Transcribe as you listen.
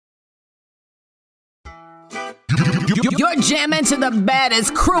You're jamming to the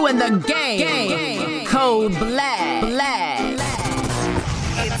baddest crew in the game. Code Black.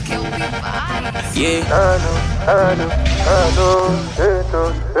 It's Kingsley vibes. Yeah.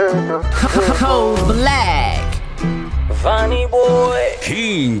 Code Black. Vanny boy.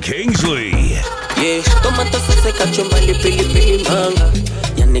 Kingsley. Yeah. Tomato sasa kachumbali pilipili manga.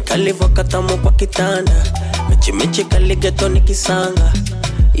 Yani kalivo katamu kwa kitanda. Mechi kaligeto nikisanga.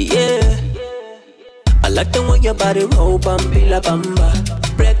 Yeah. I like the way your body roll bambila bamba.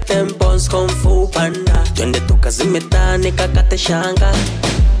 Break them bones kung fu panda. Twende tukazimeta nikakate shanga.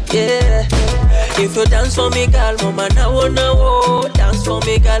 Yeah. If you dance for me, girl, mama na wo. Dance for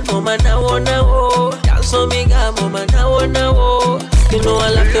me, girl, mama na wo. Dance for me, girl, mama na wo. You know I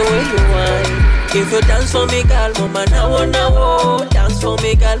like the way you whine. If you dance for me, girl, mama na wo. Dance for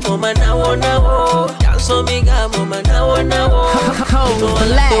me, girl, mama na wo. Dance for me, girl, mama na wo. You know I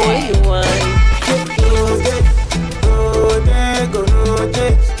like the way you whine.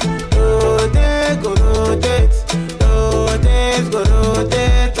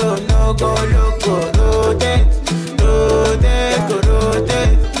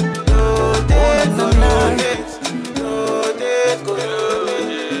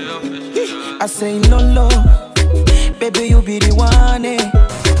 I say Lolo, baby you be the one.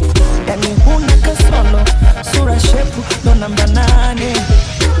 Yani huna kasolo, sura shepu ndo namba 8.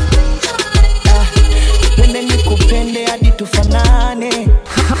 Pende nikupende hadi tufanane.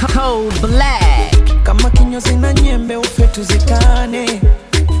 Code Black. Kama kinyozi na nyembe ufe tuzikane.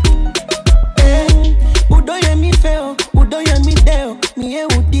 Udoye mi feo, udoye mi deo, miye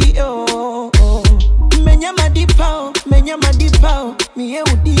udio. Menyama dipao, miye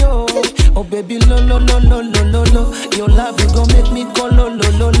udio. Oh baby lo. Your love you gon' make me go lo.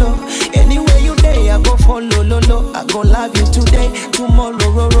 Anywhere you day I go follow lo. I gon' love you today,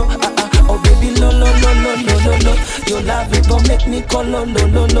 tomorrow ro. Oh baby lo. Your love you gon' make me go lo.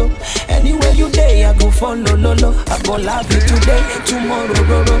 Anywhere you day I go follow lo. I gon' love you today, tomorrow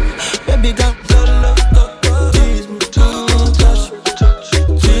ro. Baby girl lo. Tease me, touch me.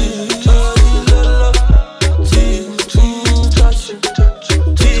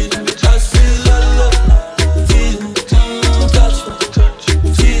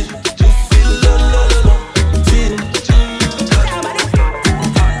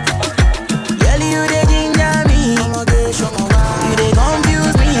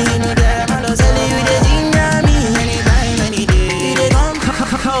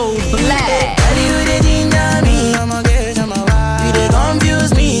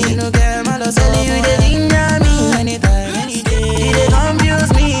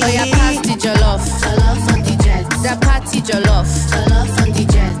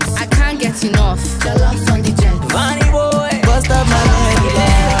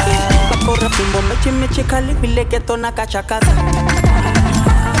 Mechi kali vile geto na kachakaza.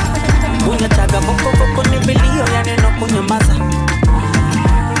 Unya chaga boko ni bilio yani no kunyamaza.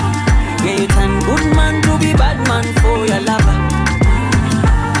 Yeah, you turn good man to be bad man for your lover.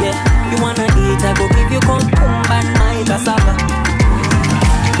 Yeah, you wanna eat, I go give you cucumber and my cassava.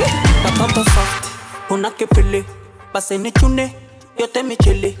 Yeah, tapato soft, unakipili. Base ni chune, yote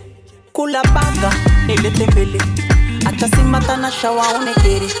michili. Kula baga, nilete mbili. Acha simata na shawa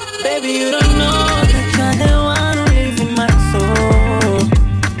unekiri. Baby, you don't know that you're the one who lives in my soul.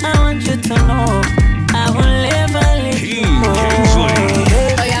 I want you to know I will never leave you more.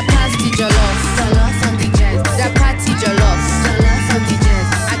 Oh yeah, pass the jollof on the jet. That party jollof on the jet.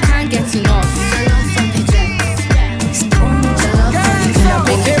 I can't get enough. Jollof on the jet. Jollof on the jet.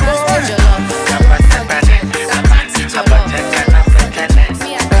 Make it pass the jollof on the jet. That party jollof.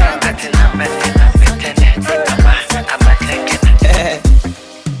 Me, I can't get enough.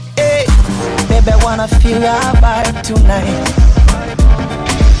 Hey, baby, wanna feel your vibe tonight.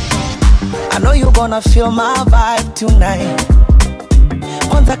 I know you gonna feel my vibe tonight.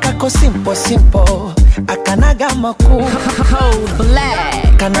 Kwanza kako simple, akanaga makuu. Code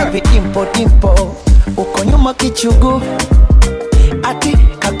Black. Kana dimpo, uko nyuma kichugu. Ati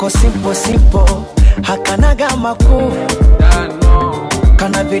kako simple, hakanaga makuu.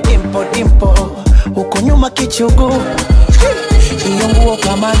 Kana dimpo, uko nyuma kichugu. Iyo nguo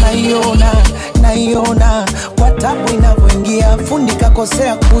kama naiona kwa tabu inavyoingia, fundi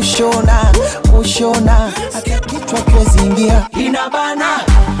kakosea kushona hata kichwa kezingia inabana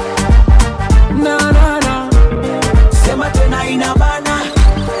na sema tena inabana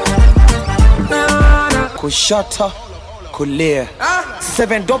na kushoto kulia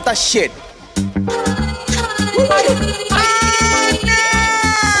 7 drop that shit.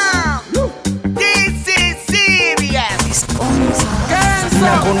 This is serious.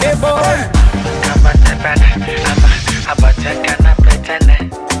 Nakunde boy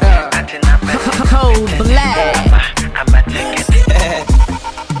Cold Black.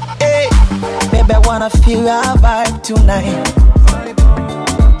 Hey, baby, I wanna feel your vibe tonight.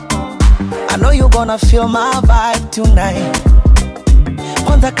 I know you gonna feel my vibe tonight.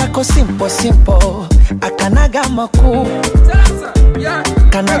 Kwanza kako simple simple, akanaga makuu,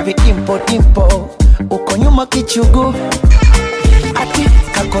 kana viimpo dimpo, uko nyuma kichugu. Ati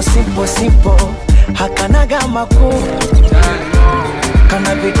kako simple simple, hakanaga makuu,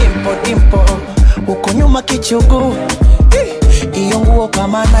 kana viimpo dimpo, uko nyuma kichugu. Iyo nguo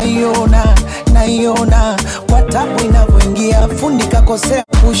kama naiona kwa tabu inavyoingia, fundi kakosea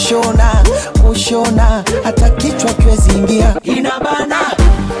kushona hata kichwa kiwezi ingia. Inabana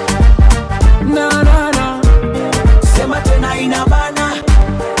na sema tena inabana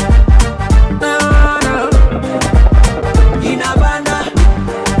na inabana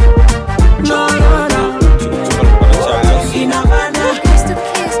no inabana.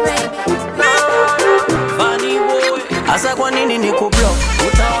 Funny boy, asa kwa nini nikublock?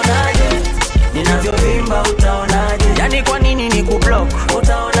 Utaonaje ninavyovimba? Utaonaje? Yani kwa nini nikublock?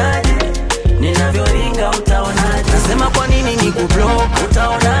 Utaonaje ninavyoringa? Utaonaje? Nasema kwa nini nikublock?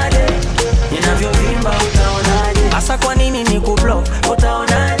 Utaonaje ninavyovimba? Utaonaje? Asa kwa nini nikublock?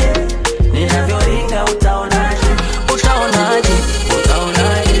 Utaonaje ninavyoringa? Utaonaje? Utaonaje?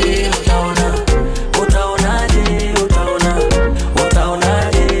 Utaonaje? Utaonaje?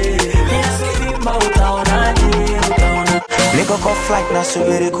 Utaonaje? Ninavyorimba? Utaonaje? Niko kwa flight na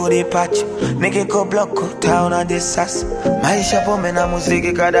subiri kudipacha, nikiko block utaona disas. Maisha pombe na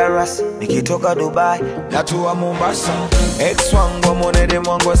muziki kadarasi, nikitoka Dubai natua Mombasa. Ex wangu monede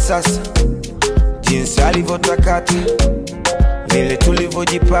mwangu sasa, jinsi alivyotakata, vile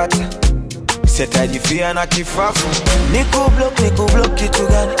tulivyojipata, sitajifia na kifafu. Niko block kitu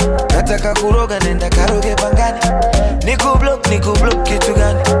gani? Nataka kuroga nenda karoge pangani. Niko block kitu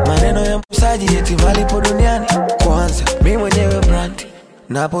gani? Maneno ya msaji eti malipo duniani. Kwanza mimi mwenyewe brand,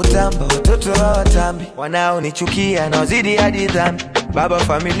 napotamba watoto hawatambi, wanaonichukia na wazidi hadi dhambi. Baba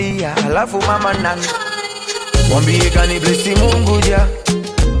familia halafu mama nani, mwambie kaniblesi Mungu ja,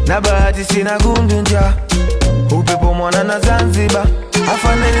 na bahati sina gundu nja, upepo mwana na Zanzibar,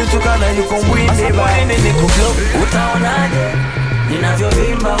 afandeli tukana yuko mwinde ba. Nikublock utaonaje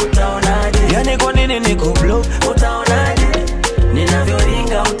ninavyovimba? Utaonaje? Yani kwa nini nikublock? Utaonaje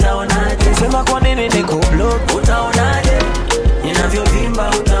ninavyoringa? Utaonaje? Sema kwa nini nikublock? Utaonaje ninavyovimba?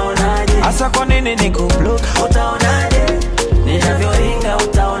 Utaonaje? Asa kwa nini nikublock? Utaonaje ninavyoringa?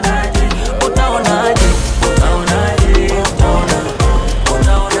 Utaonaje? Utaonaje? Utaonaje?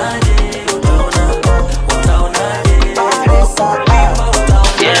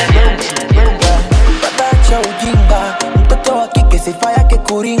 Badacha ujinga, mtoto wa kike sifa yake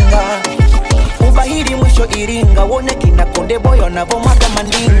kuringa. Ubahiri mwisho Iringa, wone kina Konde Boy wanavyomaga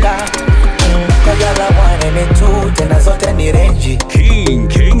mandinga. Kajala wanene tu, tena zote ni renji.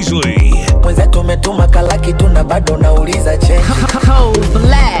 Kingsley. Mwenze tumetuma kalaki tu na bado nauliza change. Cold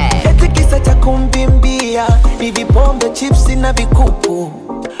Black. Eti kisa cha kumbimbia, ni vipombe, chipsi na vikuku.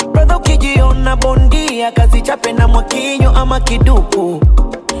 Brother ukijiona bondia, kazi chape na mwakinyo ama kiduku.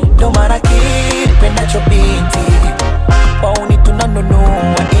 Ndo mara kipendacho binti, wauni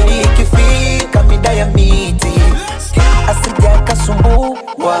tunanunua ili ikifika mida ya miti asija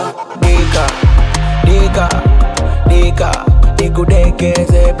kasumbua. Dika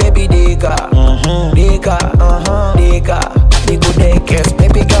nikudekeze baby dika. Dika nikudekeze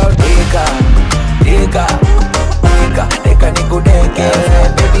baby girl. Dika nikudekeze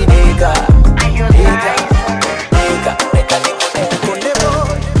baby dika. Dika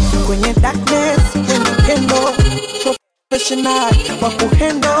nikudekeze kwenye darkness, kwenye kendo, professional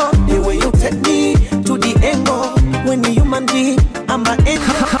wakuhendo. The way you take me to the angle, when you human being, I'm an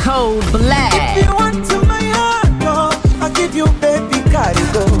angel. Cold Black. If you want to my heart, oh, I'll give you baby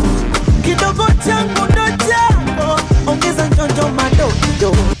karigo. Kidogo changu ndo chako, ongeza njonjo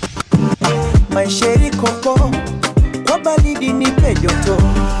madogo. Maisheri koko, kwa baridi nipe joto,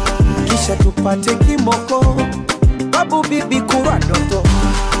 kisha tupate kimoko, babu bibi kura doto.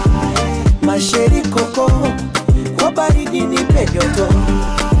 Masheri koko, kwa baridi nipe joto,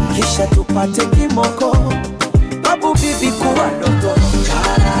 kisha tupate kimoko, babu bibi kuwa doto.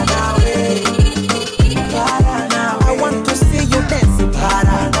 Para nawe, I want to see you dancing.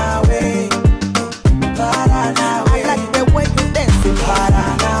 Para nawe, I like the way you dancing. Para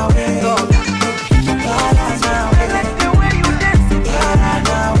nawe, I like the way you dancing. Para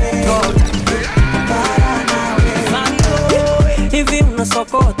nawe. Hivi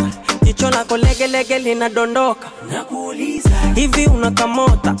unasokota, jicho lako lege linadondoka. Nakuuliza, hivi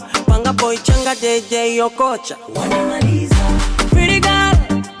unakamota, panga boy changa JJ Okocha. Wanamaliza, pretty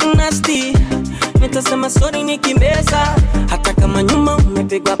girl, nasty, nitasema sorry nikimbeza. Hata kama nyuma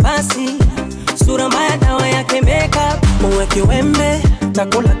umepigwa pasi, sura mbaya dawa yake makeup. Uwe kiwembe,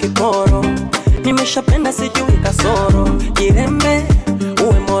 takula kiporo, nimeshapenda sijui kasoro. Jirembe,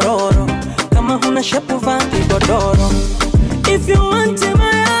 uwe mororo, kama huna shepu vaa kigodoro. If you want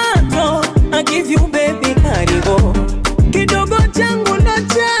my heart, I give you baby karibu. Kidogo changu ndo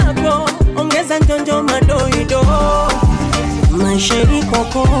chako, ongeza njonjo madoido. Maisheri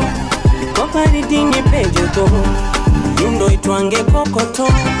koko, koparidi ni pejoto. Yundo itwange kokoto,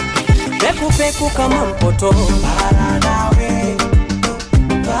 peku peku kama mpoto. Paranawe,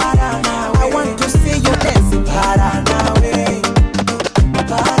 Paranawe, I want to see you dancing. Paranawe,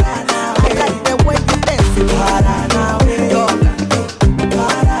 Paranawe, I like the way you dancing. Paranawe,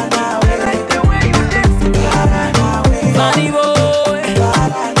 Paranawe, I like the way you dancing. Paranawe, Body boy,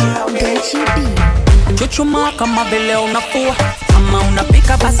 Paranawe. chuchuma kama vile unafua, ama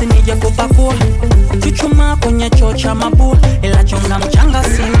unapika basi nije kupakua. Chuchuma kwenye choo cha mabua, ila chonga mchanga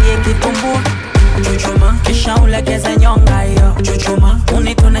sindie kitumbua. Chuchuma kisha ulegeze nyonga yo. Chuchuma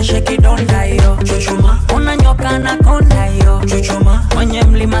unitoneshe kidonda yo. Chuchuma unanyoka na konda yo. Chuchuma mwenye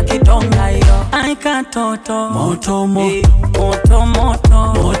mlima kidonga yo. Aika toto moto moto, moto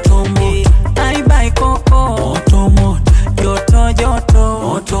moto, moto moto. Aibai koko moto moto, joto joto,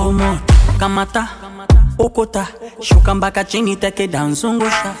 moto moto. Kamata ukuta, shuka mpaka chini teke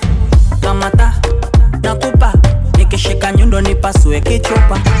danzungusha. Kamata nakupa, nikishika nyundo nipasue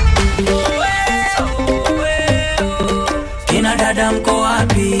kichupa. Kina dada mko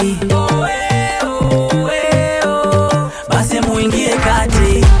wapi? Basi muingie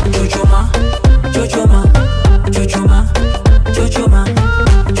kati. Chuchuma, chuchuma, chuchuma, chuchuma,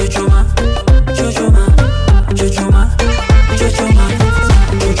 chuchuma, chuchuma, chuchuma, chuchuma,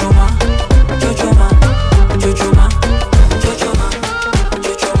 chuchuma, chuchuma, chuchuma, chuchuma, chuchuma.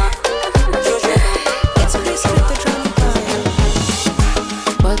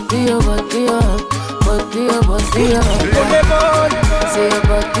 Batia, batia, batia, batia. Say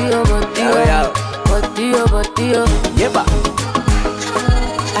batia, batia, batia, batia. Yeba.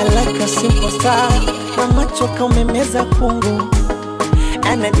 I like a simple style. Mama choka umemeza kungu.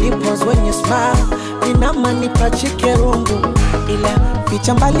 And the dimples when you smile. Inama nipachike rungu. Ila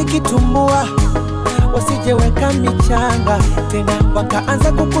ficha mbali kitumbua. Wasije weka michanga. Tena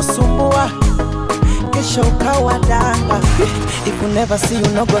wakaanza kukusumbua. Kesho ukawa danga. If you never see you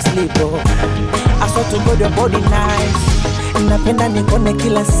no go sleep oh. I swear to God your body nice. Napenda nikone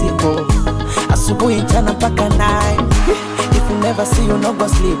kila siku. Asubuhi mchana mpaka night. If you never see you no go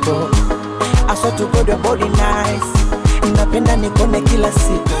sleep oh. I swear to God your body nice. Napenda nikone kila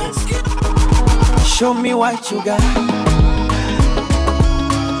siku. Show me what you got.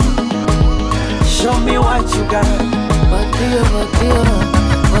 Show me what you got. Batia, batia,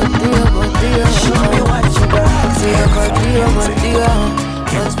 batia, batia. Show me what you got. Say batia, batia,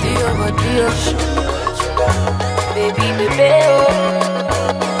 batia, batia. Baby, baby,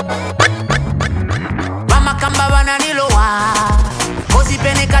 Mama kamba bananilowa, kosi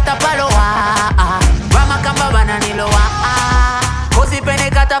pene katapalowa. Mama kamba bananilowa, kosi pene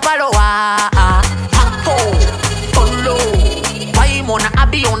katapalowa. Mako, polo, why mona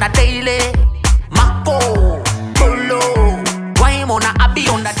abi on the daily? Mako, polo, why mona abi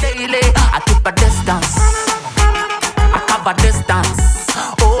on the daily? I keep a distance, I cover distance.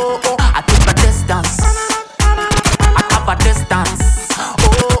 Oh oh, I keep a distance, I cover distance.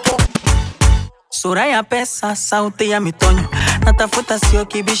 Oh oh. Sura ya pesa, sauti ya mitonyo. Natafuta sio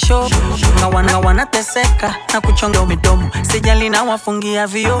kibisho. Ngawana teseka na kuchonga midomo. Sijali na wafungia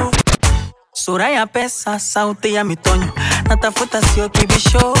vio. Sura ya pesa, sauti ya mitonyo. Natafuta sio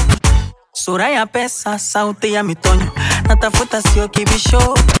kibisho. Sura ya pesa, sauti ya mitonyo. Natafuta sio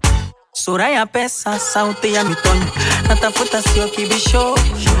kibisho. Sura ya pesa, sauti ya mitonyo. Natafuta sio kibisho.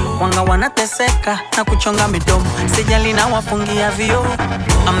 Wanga wanateseka na kuchonga midomo. Sijali na wafungia vio.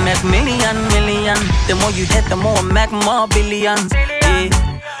 I make million. The more you hit, the more I make more billions. Yeah.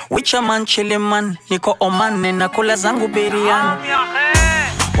 Wicha man chili man. Niko Oman na kula zangu biriani.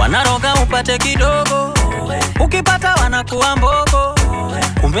 Wanaroga upate kidogo. Ukipata wanakuwa mbogo.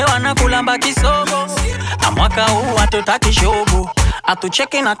 Kumbe wanakulamba kisogo. Na mwaka huu hatutaki shogo.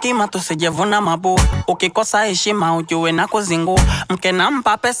 Atucheki na kima tusijevuna mabu. Ukikosa heshima ujue na kuzingu. Mke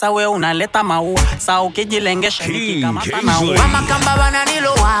nampa pesa we unaleta maua. Sa ukijilengesha nikikamata na ua. Mama kamba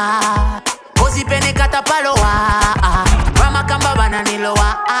bananilowa, kosi pene katapalowa. Mama kamba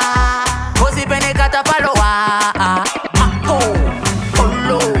bananilowa, kosi pene katapalowa. Mako,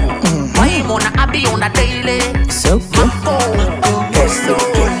 polo, why mona abi on the daily? So good. Mako, polo,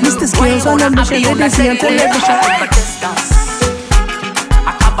 Mr. Skills on the mission. Ladies and television.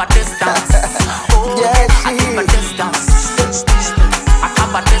 I cover distance.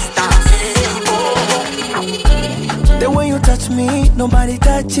 nobody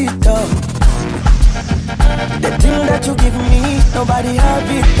touch it though. The thing that you give me, nobody have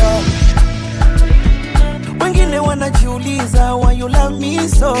it though. Wengine wanajiuliza why you love me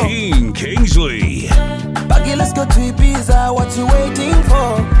so. Kingsley. Baggy, let's go to Ibiza, what you waiting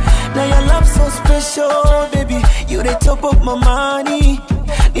for? Now your love so special, baby. You the top of my money.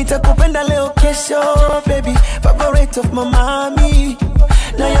 Nitakupenda leo kesho, baby. Favorite of my mommy.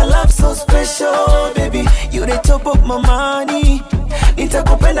 Now your love so special, baby. You the top of my money.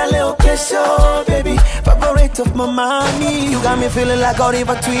 Nitakupenda leo kesho, baby. Favorite of my mommy. You got me feeling like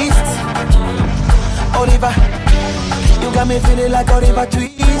Oliver Twist. Oliver. You got me feeling like Oliver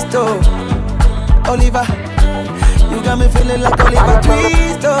Twist, oh. Oliver. You got me feeling like Oliver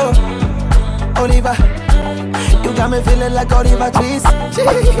Twist, oh. Oliver. You got me feeling like Oliver Twist.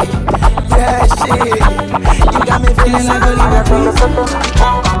 Yeah, shit. You got me feeling like Oliver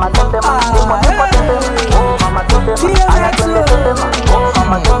Twist.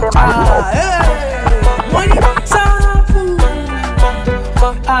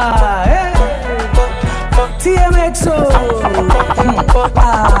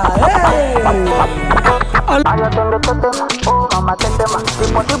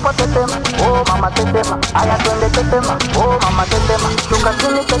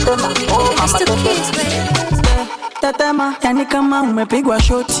 Tetema, yani kama umepigwa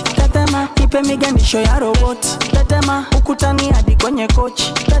shoti. Tetema, nipe miganisho ya roboti. Tetema, ukutani hadi kwenye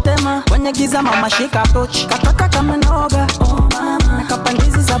kochi. Tetema, kwenye giza mama shika tochi. Kataka kama noga, oh mama.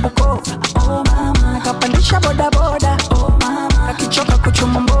 Nakapandizi za Bukoba, oh mama. Nakapandisha boda boda, oh mama. Kakichoka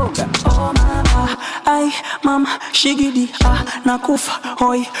kuchuma mboga, oh mama. Ai, mama, shigidi, nakufa,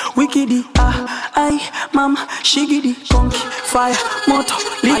 hoi, wikidi, ai, mama, shigidi, konki, fire, moto,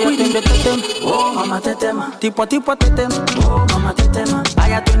 liquidi. Tetema, oh mama tetema. Tipo tetema, oh mama tetema.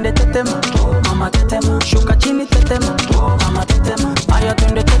 Aya twende tetema, oh mama tetema. Shuka chini tetema, oh mama tetema. Aya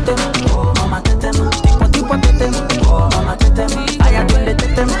twende tetema, oh mama tetema. Tipo tetema, oh mama tetema. Aya twende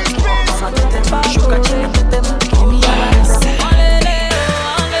tetema, oh mama tetema. Shuka chini tetema, oh mama tetema.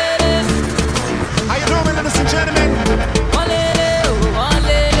 How you doing, ladies and gentlemen?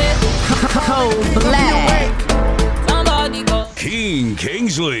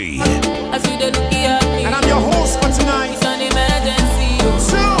 Kingsley. I see the look at me. And I'm your host for tonight. It's an emergency.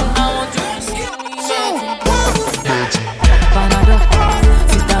 I want you to see me. Panado,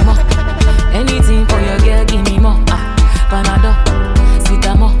 Sitamo. Anything for your girl, give me more. Panado,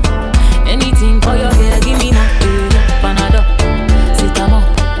 Sitamo. Anything for your girl, give me more. Panado, Sitamo.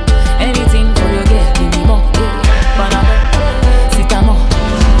 Anything for your girl, give me more. Panado, Sitamo.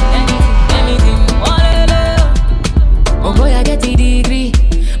 Anything. Oh boy, I get the degree.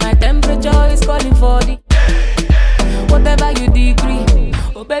 My temperature is calling for the whatever you decree.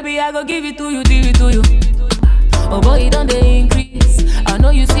 Oh baby, I go give it to you, give it to you. Oh boy, it don't they increase. I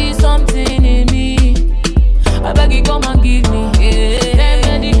know you see something in me. I beg you, come and give me.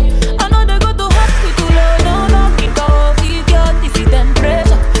 Yeah. I know they go to hospital, no, keep off, keep your DC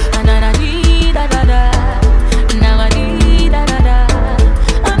temperature. And I need da. Now I need da.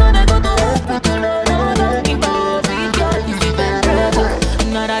 I know they go to hospital, no, keep off, keep your DC temperature.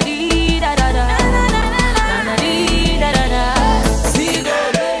 Now I need da.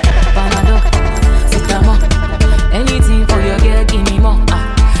 Panado, Sitamo. Anything for your girl, give me more.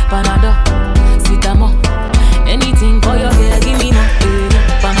 Panado, Sitamo. Anything for your girl, give me more.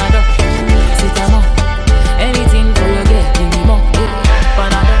 Panado, Sitamo. Anything for your girl, give me more.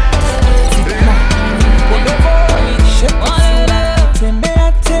 Panado, Sitamo.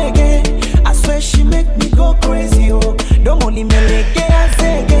 Tembea tege, I swear she make me go crazy, oh. Domoli melegea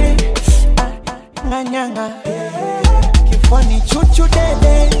zege, nganyanga. Kifani chuchu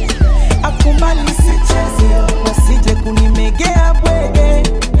dede, akumbali sicheze, wasije kunimegea bwege,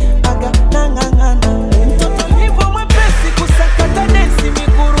 aga nangangana. Mtoto livo mwepesi kusakata densi,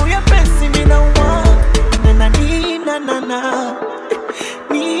 miguru ya pesi minauma.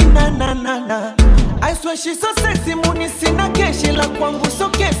 Nina. I swear she's so sexy, muni sina keshi la kwangu so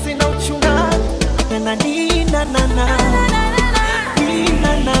kesi na uchuna. Nina.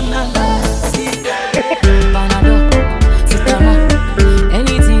 Panado, Sitamo.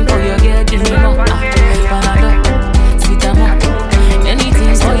 Anything for your girl, give me more. Panado, Sitamo.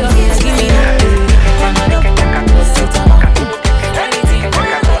 Anything for your girl, give me more. Panado, Sitamo. Anything for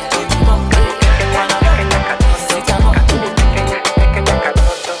your girl, give me more. Panado, Sitamo.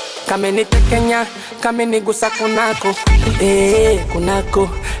 Kameni tekenya, kameni gusa kunako. Kunako.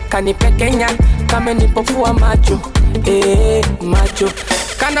 Kanipekenya, kameni pofua macho. Macho.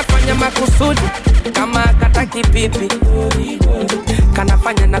 Kanafanya makusudi, kama kataki pipi.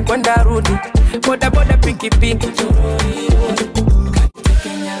 Kanafanya na kwenda rudi, boda piki.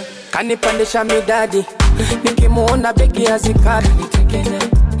 kanipandisha midadi, nikimuona begi hazikadi,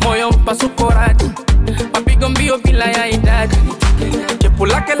 moyo mpasuko radi, mapigo mbio bila ya idadi, chepu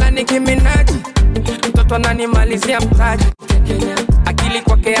lake la Nicki Minaj, mtoto ananimalizia mtaji, akili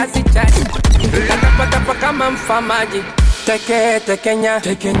kwake hazichaji, katapatapa kama mfamaji. Tekenya,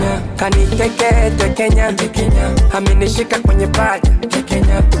 kani tekenya, amenishika kwenye paja,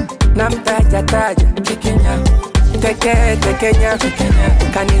 na mtaja, tekenya,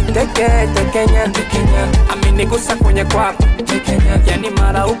 kani tekenya, amenigusa kwenye kwapa, yani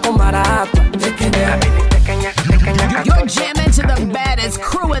mara huko mara hapa, You're jamming to the baddest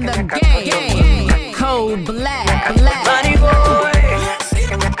crew in the game. Cold Black. Bunny boy.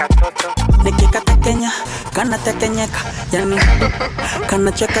 Nikika tekenya, kana tekenyeka, yani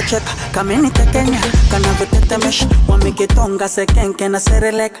kana cheka kameni tekenya, kana vitetemesha, wamekitonga sekenke na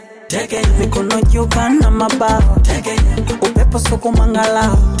sereleka. Mikono juu kana mabaho, upepo suku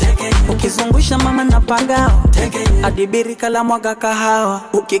mangalao, ukizungusha mama na pagao, adibiri kala mwaga kahawa,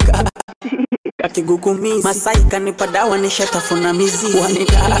 ukika kakigugumizi Masai kanipadawa nishatafuna mizizi,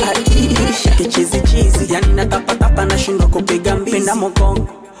 wanidaatisha kichizi, yani natapatapa na shindo kupiga mbizi, pinda mogongo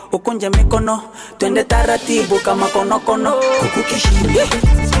ukunje mikono, twende taratibu kama konokono, kukukishingo,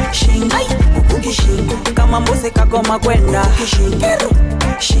 kukukishingo, kama mbuzi kagoma kwenda,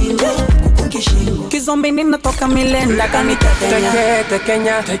 shingo, kukukishingo, kizombi ninatoka milenda, kani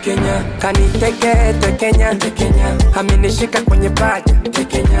tekenya, kani tekenya, amenishika kwenye paja,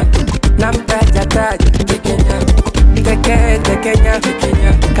 na mtaja, tekenya,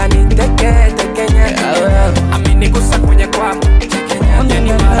 kani tekenya, amenigusa kwenye kwapa,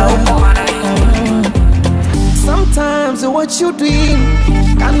 yani mara huko mara hii. Sometimes what you doing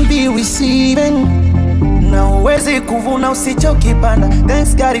can be receiving. Na uwezi kuvuna usichokipanda.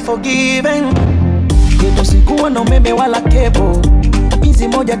 Thanks God is forgiven. Yeto sikuwa na umeme wala kebo, hizi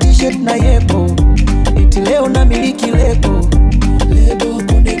moja t-shirt na yepo, eti leo na miliki lebo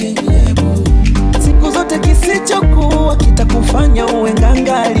konde gang lebo. Siku zote kisichokuwa kitakufanya uwe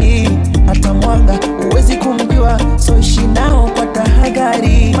ngangari, hata mwanga uwezi kumjua, so ishi nao kwa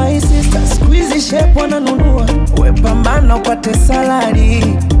tahadhari. My sister squeeze shape wananunua, we pambana upate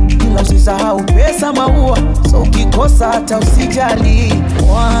salary, ila usisahau pesa maua, so ukikosa hata usijali.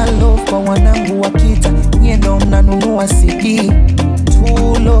 One love kwa wanangu wakita, nyie ndo mnanunua CD.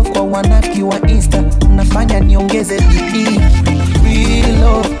 True love kwa wanaki wa Insta, mnafanya niongeze bidii. Real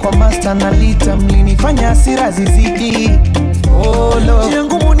love kwa master na lita, mlinifanya hasira zizidi. Oh love, njia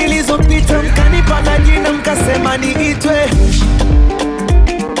ngumu nilizopita, mkanipa na jina mkasema niitwe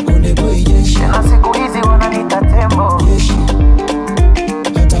Konde boy jeshi, na siku hizi wananiita tembo jeshi,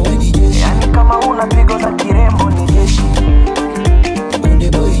 hata we ni jeshi, yani kama una pigo za kirembo ni jeshi. Konde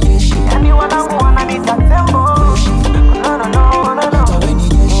boy jeshi, yani wanangu wananiita tembo jeshi, no, hata we ni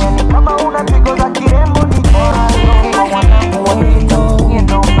jeshi, yani kama una pigo za kirembo ni jeshi. Wanangu wanito,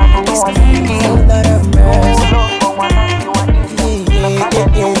 ndo mnanunua siki,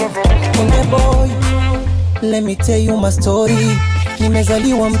 Konde boy, let me tell you my story.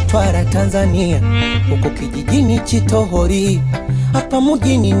 Nimezaliwa Mtwara, Tanzania, huko kijijini Chitohori, hapa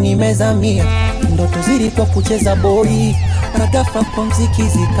mjini nimezamia, ndoto zilikuwa kucheza boli, ragafa kwa mziki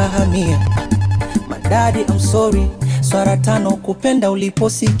zikahamia. Madadi I'm sorry, swara tano kupenda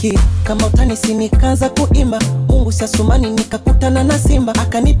uliposiki, kama utanisi nikaanza kuimba, Mungu siasumani nikakutana na simba,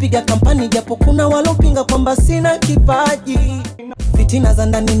 akanipiga kampani japo kuna walopinga kwamba sina kipaji. Fitina za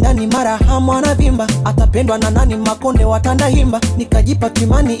ndani mara hamu anavimba, atapendwa na nani makonde watanda himba, nikajipa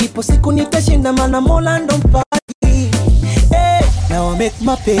kimani ipo siku nitashinda, mana Mola ndo mpaji. Hey, now I make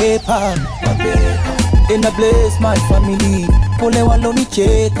my paper, and I bless my family, pole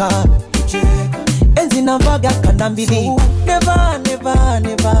walonicheka, enzi na vaga kanda mbili, never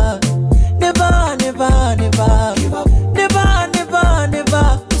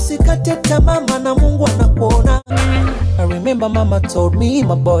usikate tamaa maana Mungu anakuona. I remember mama told me,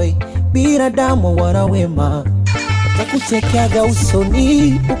 my boy, binadamu wana wema, atakuchekeaga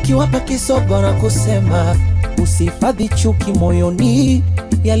usoni ukiwapa kisogo na kusema, usihifadhi chuki moyoni,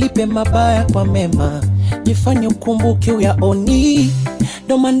 yalipe mabaya kwa mema, jifanye ukumbuke uyaoni,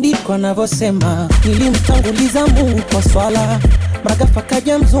 ndo maandiko yanavyosema. Nilimtanguliza Mungu kwa swala, mragafa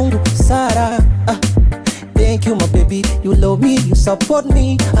kaja mzungu Sara. Thank you my baby, you love me, you support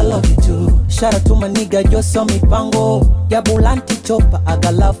me, I love you too. Shout out to my nigga Joso Mipango, ya Bulanti Chopa, I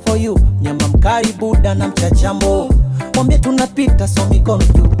got love for you. Nyama mkari buda na mchachambo, mwambie tunapita so mikono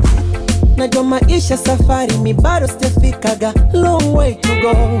juu. Najua maisha safari mi bado sijafikaga, long way to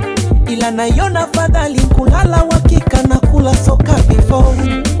go, ila naiona fadhali kulala wakika na kula soka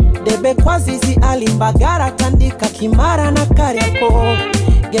before. Debe kwa zizi alimbagara tandika Kimara na Kariako,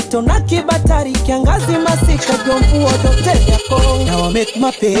 Geto na kibatari kiangazi masika jomvu odote yako. Now I make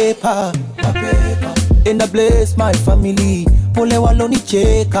my paper, and I bless my family. Pole waloni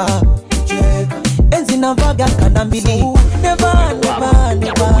cheka, enzi na vaga kanambili. Never, never,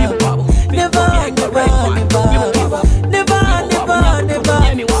 never, never, never, never,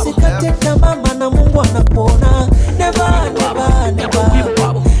 never. Sikate tamama na Mungu anapona. Never, never, never,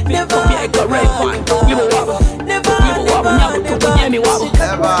 never,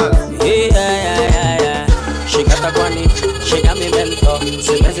 yeah. Shikata kwani, shika mi mento.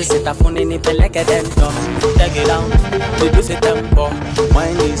 Simezi sitafuni nipeleke dento. Take it down, reduce tempo.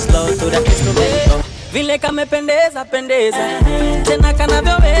 Wind it slow to the instrumento. Vile kamependeza, pendeza. Tena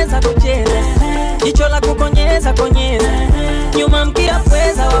kanavyoweza kucheza. Jicho la kukonyeza, konyeza. Nyuma mkia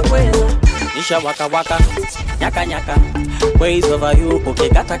pweza, wapweza. Nisha waka waka, nyaka nyaka. Ways over you,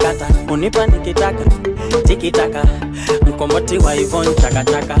 ukikata kata. Unipa nikitaka, tikitaka. Mkomboti wa Yvonne chaka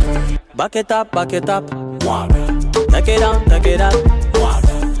chaka. Back it up, waga. Take it out,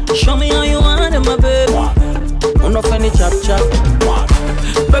 waga. Show me how you want it, my baby. Unofeni chap chap, waga.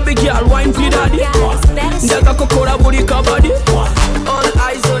 Baby girl, wine for daddy. Ndaka kokora buri kabadi. All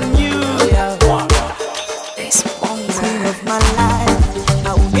eyes on you. This queen of my life,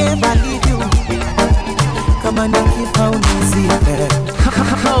 I will never leave you. Come on and keep on easy.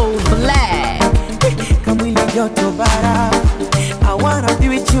 Cold black. Come in your tobara. I wanna be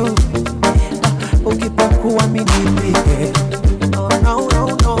with you. Ukipakuwa mimi. Oh no no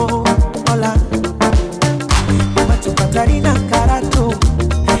no. Hola. Katarina karatu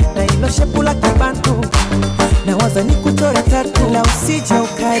na ilo shepula kibantu na waza ni kuchore tatu la usije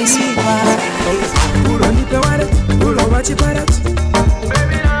ukariba. Ulo nipe wale, ulo wachi parat.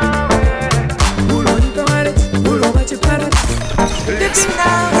 Ulo nipe wale, ulo wachi parat.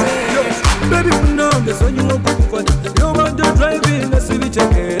 Baby, we know this when you want to fight. You want to driving, let's see which I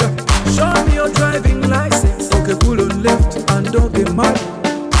get. Show me your driving license. Okay, pull on left and don't get mad.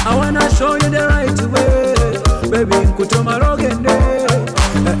 I wanna show you the right way. Baby, kutoma rogende.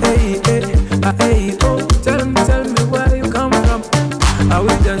 Hey, oh, tell me where you come from. I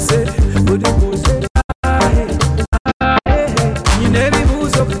will just say, good you say, hey. You never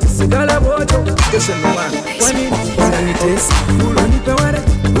move so, sigala boto. Listen, man, when it taste, ulo nipe wale,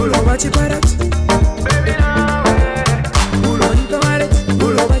 ulo wachi parat. Ulo nipe wale,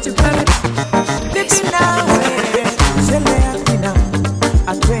 ulo wachi parat. Baby, now, chele akina,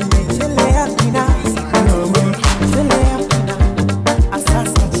 atwene chele akina.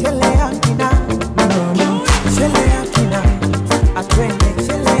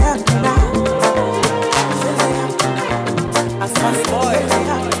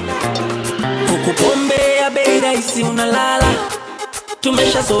 Isi unalala,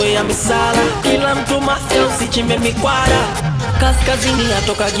 tumesha zoea misala. Kila mtu mafia usichimbe mikwara. Kaskazini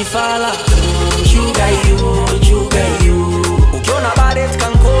atoka Gifala. Chuga you. Ukiona badet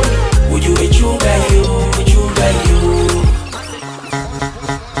kankoni, ujue chuga you.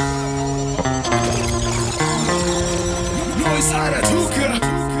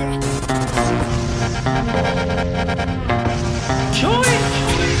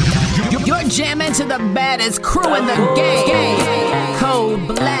 You're jamming to the baddest crew in the game. Cold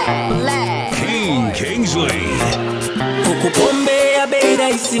black. King Kingsley. Ukupombe ya beida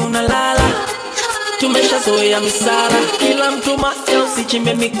isi unalala. Tumesha zoea misala. Kila mtu mafia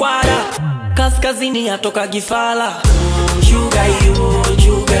usichimbe mikwara. Kaskazini atoka Gifala. Chuga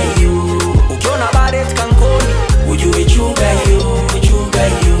you. Ukiona badet kankoni, ujue chuga you.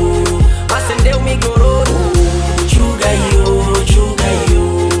 Masende umigoroni, chuga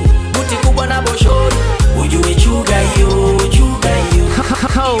you. Buti kubwa na boshori, ujue chuga you.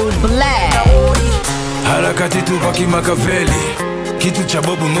 Cold black. Harakati tupaki Makaveli, kitu cha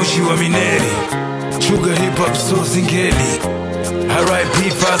Bobu Moshi wa Mineri. Sugar hip hop so singeli, R.I.P.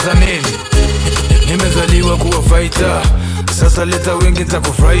 Fazaneli. Nimezaliwa kuwa fighter, sasa leta wengi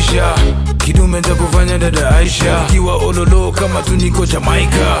nitakufurahisha. Kidume nitakufanya dada Aisha. Kiwa ololo kama tu niko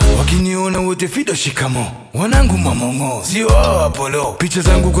Jamaica. Wakiniona wote fido shikamo, wanangu mamongo, sio Apollo. Picha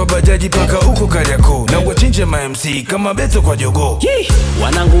zangu kwa bajaji paka uko Kariako. Na wachinje ma MC kama Beto kwa jogo.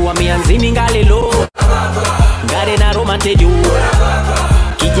 Wanangu wa mianzini ngalelo, ngare na romantejo.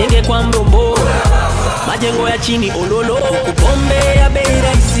 Kijenge kwa mrombo, majengo ya chini ololo. Kupombe ya bei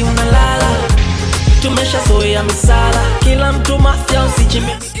rahisi unalala. Tumesha zoea misala. Kila mtu mafia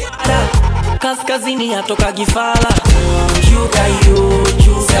usichimbe mikwara. Kaskazini atoka Gifala. Chuga you.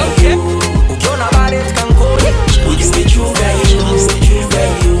 Ukiona badet kankoni, ujue chuga you.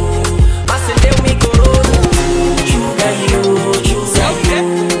 Masende umigoroni, chuga you.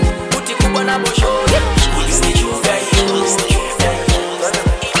 Buti kubwa na boshori, ujue chuga you.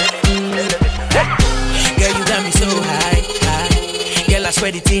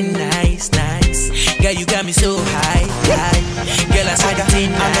 swear the thing nice. Girl, you got me so high. Girl, I swear the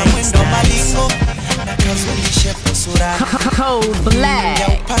thing nice. Cold Black. Ya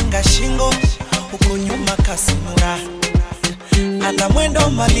upanga shingo, huko nyuma kasimura. Ana mwendo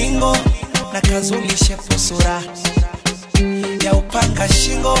malingo, na kazulishe posura. Ya upanga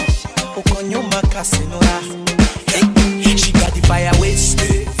shingo, huko nyuma kasimura. She got the fire waste.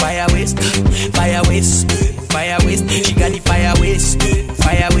 She got the fire waste. She got the fire waste.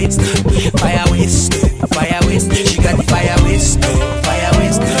 She got the fire waste.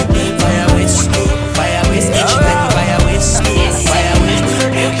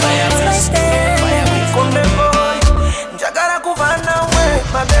 Konde boy, njagala kuvana we,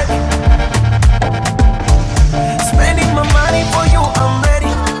 my baby. Spending my money for you, I'm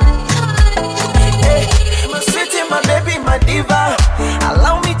ready. Hey, my city, my baby, my diva.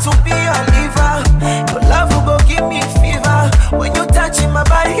 Allow me to be your liver. Your love will go give me fever. When you touching my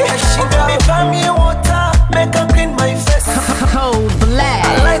body, she baby, buy me water, make her clean my face. Cold Black. I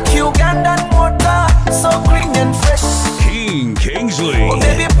like Ugandan water, so green and fresh. Kingsley. Oh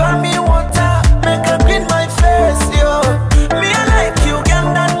baby, buy me water, make her clean my face, yo. Me I like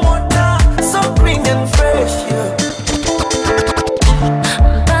Ugandan water, so green and fresh, yo.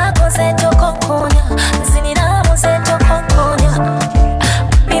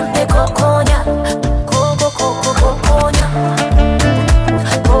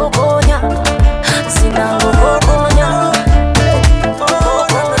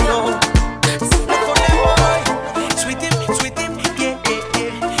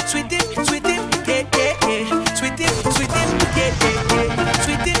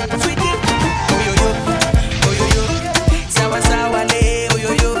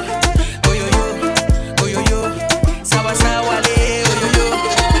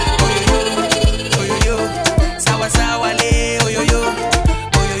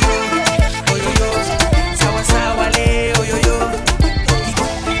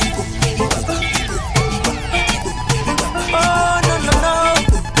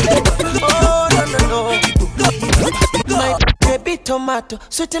 Tomato,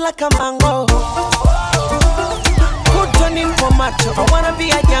 sweet like a mango. Put on in tomato, I wanna be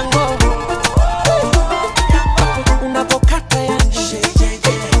a Django. Unavokata yani,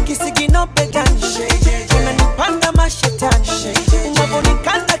 kisigino begani, unanipanda mashetani,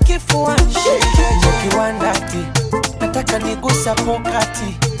 unavonikanda kifuani. Kiwandati, nataka nigusa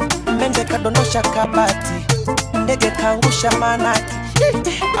pokati, mende kadonosha kabati, ndege kaangusha manati,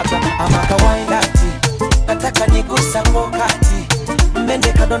 ama kawaindati, nataka nigusa pokati,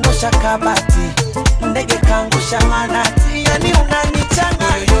 mende kadondosha kabati, ndege kaangusha manati, yani unanichanga.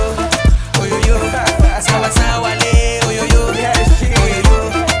 Oyoyo, sawa sawa le, oyoyo, oyoyo,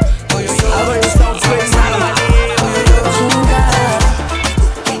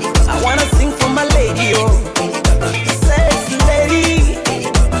 I wanna sing for my lady, oh, sexy lady.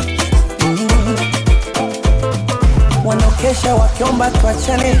 Wanaokesha wakiomba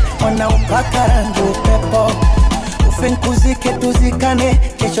tuachane, wanaupaka rangi upepo. Ufinkuzike tuzikane,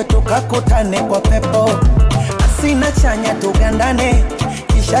 kesho tukakutane kwa pepo. Asina chanya tugandane,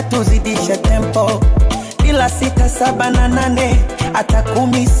 kisha tuzidishe tempo. Ila 6, 7 na 8, hata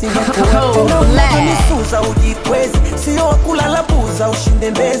 10 singekuwepo. Unanisuza ujikwezi, sio wakulala buza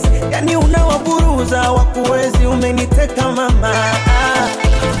ushinde mbezi. Yani unawaburuza wakuwezi, umeniteka mama.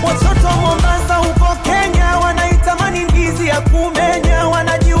 Watoto Mombasa huko Kenya, wanaitamani ndizi ya kumenya.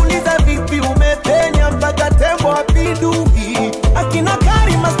 Wanajiuliza vipi umepenya, mpaka tembo apindui. Akina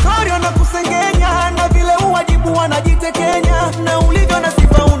Karima story wanakusengenya, na vile uwajibu wanajitekenya. Na ulivyo na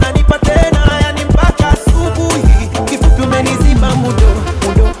sifa unanipa tena, yani mpaka asubuhi. Kifupi umeniziba mudomo.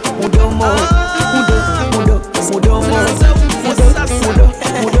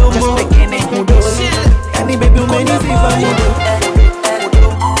 Yani baby umeniziba mudomo.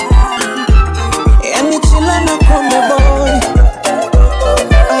 Yani chila na Konde boy.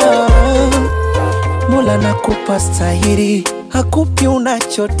 Mola nakupa stahiri, hakupi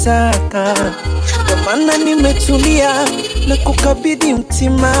unachotaka. Kwa maana nimetulia na kukabidhi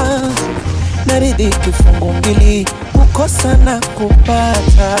mtima. Naridhi kifungu mbili, kukosa na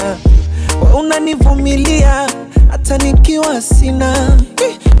kupata. Wewe unanivumilia hata nikiwa sina.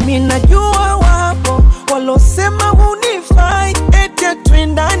 Minajua wapo walosema hunifai, ete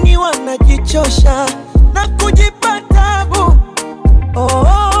twendani wanajichosha na kujipa tabu.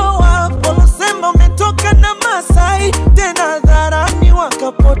 Wapo walosema umetoka na Masai, tena dharani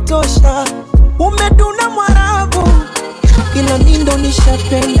wakapotosha. Umeduna Mwarabu, ila mindo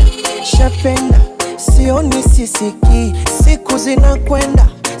nishapenda, sioni sisiki. Siku zinakwenda,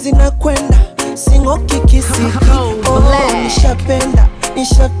 sing'oki kisiki. Nishapenda,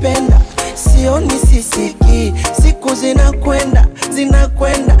 nishapenda, sioni sisiki. Siku zinakwenda,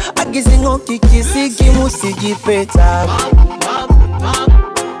 agizingoki kisiki musijipeta.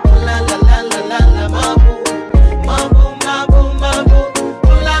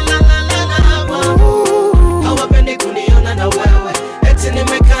 Hawapendi kuniona na wewe, eti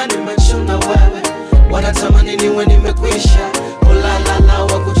nimekaa nimechuna wewe. Wanatamani niwe nimekwisha, ulalala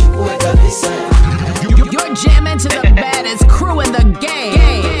wakuchukue kabisa. You're jamming to the baddest crew in the game.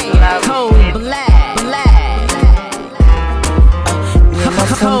 Code Black.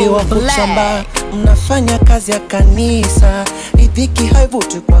 Mafundi wa kuchamba, mnafanya kazi ya kanisa. Ridhiki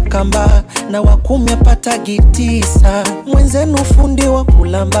haivuti kwa kamba, na wakumi apata gitisa. Mwenzenu fundi wa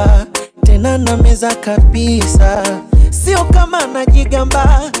kulamba, tena na meza kabisa. Sio kama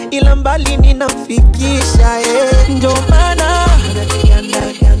najigamba, ila mbali ninamfikisha. Ndio maana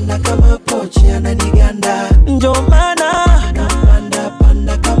ananiganda kama kochi ananiganda. Ndio maana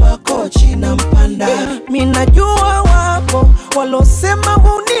napanda kama kochi nampanda. Mimi najua wapo walosema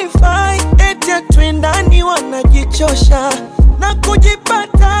hunifai, eti twendani wanajichosha na kujipa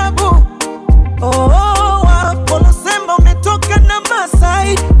tabu. Wapo walosema umetoka na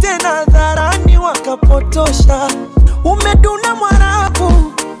Masai, tena dharani wakapotosha. Umeduna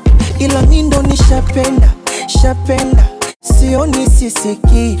Mwarabu, ila nindo nishapenda, sioni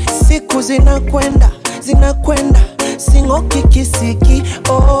sisiki. Siku zinakwenda, singoki kisiki.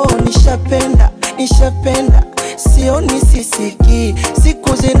 Nishapenda, sioni sisiki.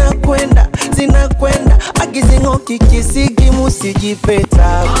 Siku zinakwenda, agizingoki kisiki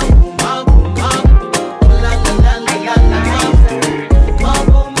musijipeta.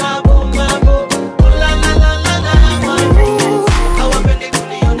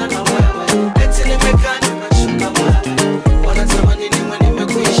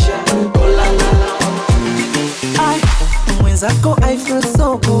 Zako I feel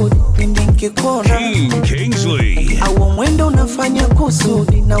so good pindi nikikuona. Kingsley. Au mwendo unafanya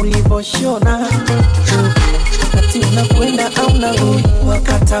kusudi na ulivoshona. Kati unakwenda au narudi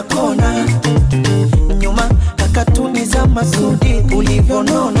wakata kona. Nyuma kakatuni za Masudi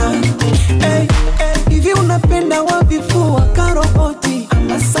ulivyonona. Hivi unapenda wavifua karoboti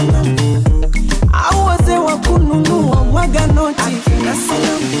ama sanamu, au wazee wa kununua mwaga noti na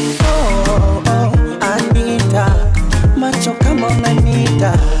salamu. Anita macho kama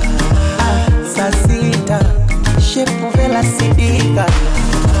unanita, saa sita shepu vela sidika.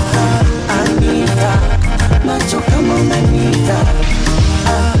 Anita macho kama unanita,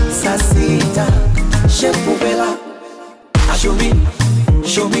 saa sita shepu vela. Show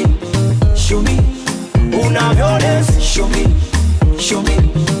me unavyodance. Show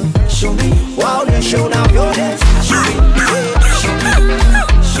me waoneshe unavyodance.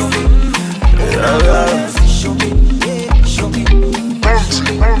 Show me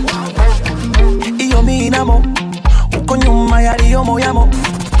iyo minamo uko nyuma yaliyo moyamo.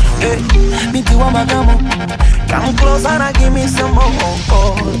 Binti wa magamo, come closer and give me some more.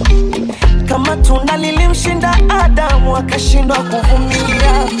 Kama tunda lilimshinda Adamu akashindwa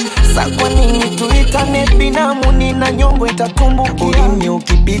kuvumilia, sa kwa nini tuitane binamu? Nina nyongo itatumbukia. Ulimi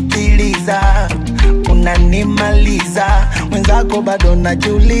ukipitiliza unanimaliza, mwenzako bado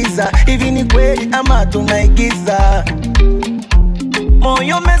najiuliza, hivi ni kweli ama tunaigiza?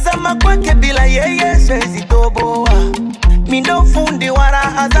 Moyo mezama kwake, bila yeye siwezi toboa. Mindo fundi wa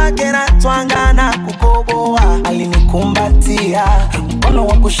raha zake na twangana kukoboa. Alinikumbatia mkono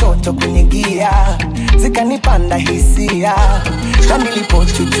wa kushoto kwenye gia, zikanipanda hisia. Na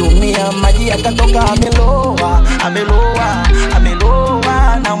nilipochuchumia maji yakatoka. Ameloa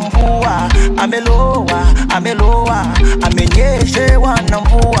na mvua. Ameloa amenyeshewa na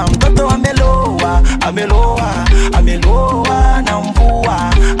mvua. Mtoto ameloa na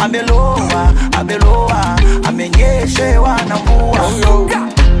mvua. Ameloa amenyeshewa na mvua.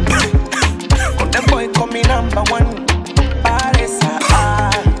 The boy call me number one. Paresa.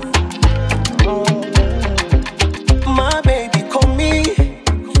 My baby call me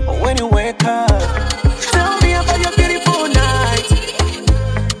when you wake up. Tell me about your beautiful night.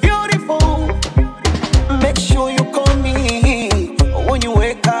 Beautiful. Make sure you call me when you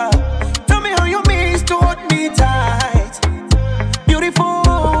wake up. Tell me how you miss to hold me tight. Beautiful.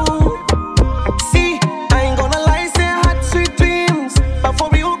 See, I ain't gonna lie, say I had sweet dreams, but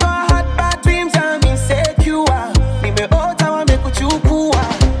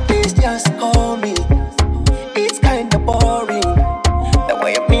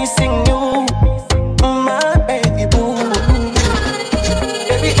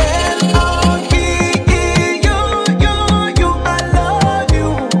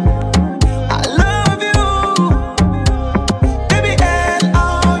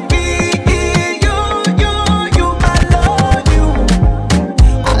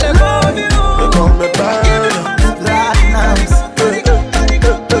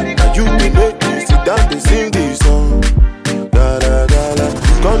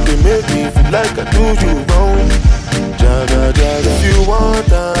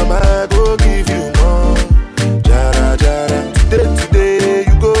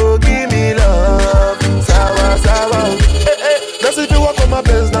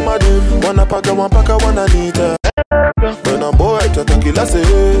Wanapaka mpaka wananita. When boy tata kila se.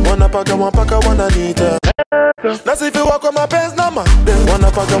 Wanapaka mpaka wananita. Na sifi wako mapenzi na mande.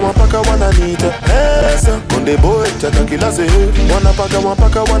 Wanapaka mpaka wananita. Konde boy tata kila se. Wanapaka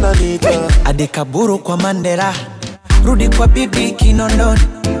mpaka wananita. Adekaburu kwa Mandela, rudi kwa bibi Kinondoni,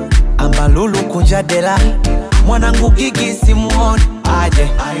 Ambalulu kunjadela, mwanangu Gigi simuoni, aje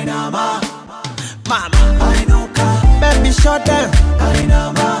Ainama, mama Ainuka, baby shut down,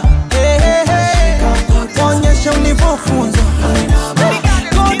 Ainama, hey hey hey, onyesha ulivyofunzwa, Ainama,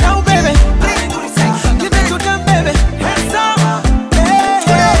 go down baby, give it to them baby, hands up,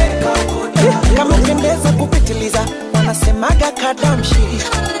 hey hey, kama ukendeza kupitiliza, wanasemaga kadamshi,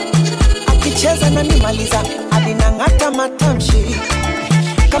 akicheza na nimaliza, adinangata matamshi,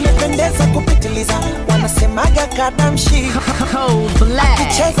 kama pendeza kupitiliza, wanasemaga kadamshi,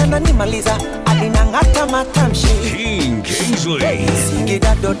 akicheza na nimaliza, adinangata matamshi. King Kingsley,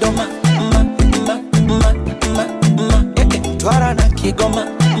 Singida Dodoma, Twara na Kigoma,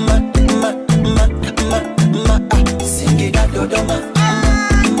 Singida Dodoma,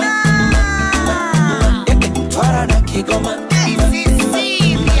 Twara na Kigoma.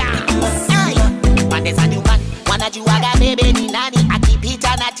 Pande za nyumbani wanajuaga bebe ni nani,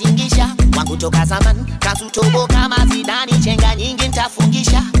 akipita na tingisha wangu toka zamani, kazutobo kama Zidani, chenga nyingi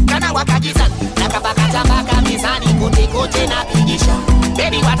nitafungisha, kana wakajizani na kapakata mpaka mezani, kote kote na pigisha,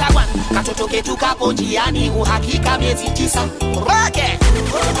 baby watawan katoto ketu kapo njiani, uhakika miezi 9 roke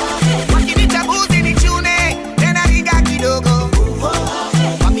wakinitabuzi ni chune tena ringa kidogo,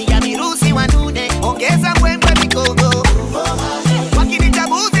 wapiga mirusi wanune ongeza mbwembwe mikogo,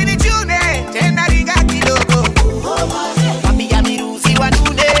 wakinitabuzi ni chune tena ringa kidogo, wapiga mirusi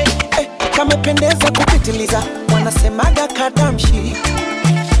wanune kama pendeza kupitiliza, wanasemaga kadamshi,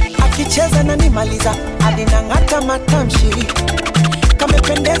 akicheza na nimaliza, adinangata matamshi, kama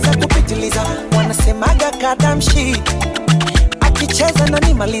pendeza kupitiliza, wanasemaga kadamshi, akicheza na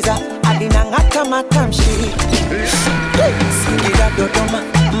nimaliza, adinangata matamshi. Singida Dodoma,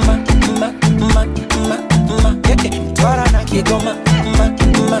 Twara na Kigoma,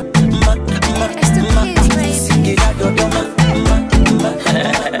 Singida Dodoma,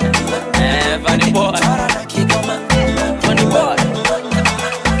 Funny boy, funny boy.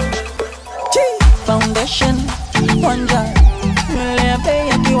 Foundation wanja, nywele ya bei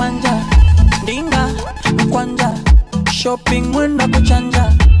ya kiwanja, ndinga kwanja, shopping mwenda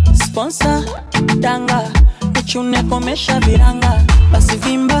kuchanja, sponsor danga, nichune komesha viranga, basi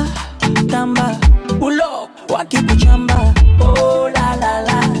vimba tamba, ulo wakikuchamba, oh la la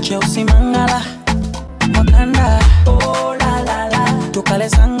la, Chelsea Mangala, Wakanda, oh la la la, tukale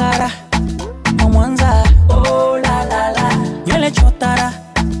Sangara, Mwanza, oh la la la, nywele chotara,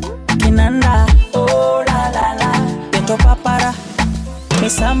 Kinanda, oh la la la, Beto Papara,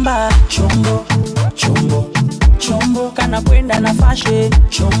 Misamba, chombo, chombo, chombo, kana kwenda na fashe,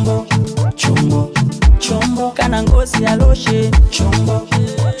 chombo, chombo, chombo, kana ngozi ya loshe, chombo,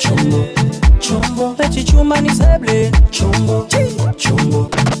 chombo, chombo, pechi chuma ni seble, chombo, chombo,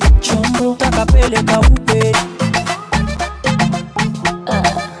 chombo, takapeleka upe.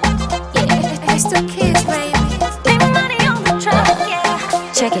 It's the kids, baby. Leave money on the track,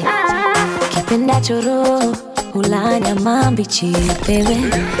 yeah. Check it. Kipenda choro, ulanya mambichi, baby.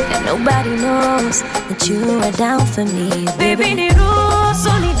 And nobody knows that you are down for me, baby. Ni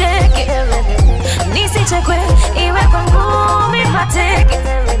ruhusu nideke, nisichekwe, iwe kwa ngumi mateke,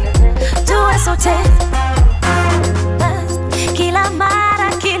 tuwe sote. Kila mara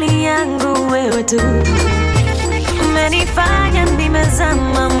akili yangu wewe tu, umenifanya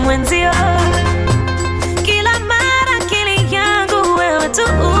nimezama mwenzio. Kila mara akili yangu wewe tu,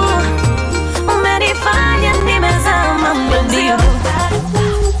 umenifanya nimezama mwenzio.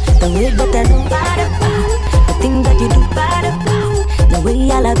 The way that I do, the thing that you do, the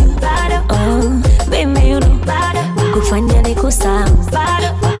way I love you, oh, baby you know, kufanya nikusahau,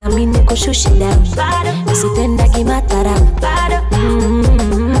 nami nikushushe down, usipenda kimatara.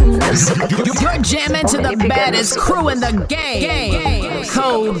 You're jamming to the baddest crew in the game.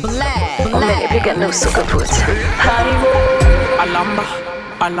 Code Black. Alamba,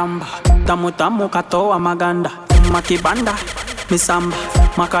 alamba, tamu tamu katoa maganda, makibanda, misamba,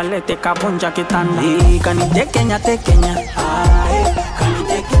 makalete kabonja kitanda. Kanitekenya tekenya,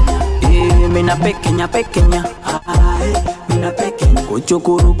 kanitekenya. Mina pekenya pekenya, mina pekenya. Kuchu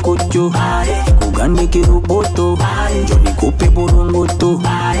kuru kuchu, kugani kiruboto, joni kupe burungutu,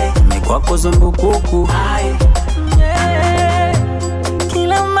 mekwako zumbukuku.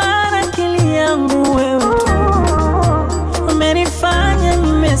 Kila mara akili yangu wewe tu, umenifanya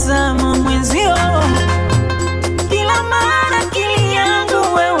nimezama mwenzio. Kila mara akili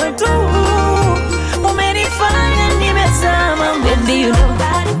yangu wewe tu,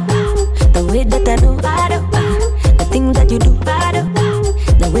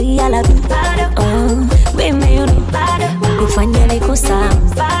 I love you. Oh, baby, you know. Kufanya niko sawa.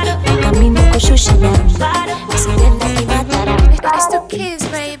 Mpaka mimi kushusha damu. Usienda kimatara. It's the kids,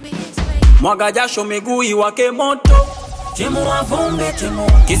 baby. Mwaga jasho miguu iwake moto. Timua vumbi,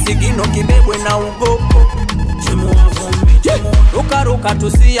 timua. Kisigino kibebwe na ugopo. Timua vumbi, timua. Ruka ruka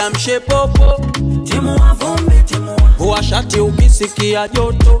tusiamshe popo. Timua vumbi, timua. Vua shati ukisikia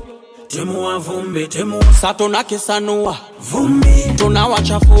joto. Timua vumbi, timua. Sato na kisanua. Vumbi.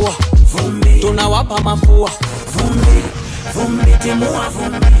 Tunawachafua. Vumbi. Tunawapa mafua. Vumbi, vumbi, timua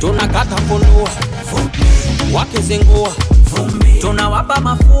vumbi. Tunakata funua. Vumbi. Wakizingua. Vumbi. Tunawapa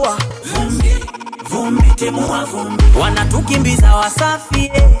mafua. Vumbi, vumbi, timua vumbi. Wanatukimbiza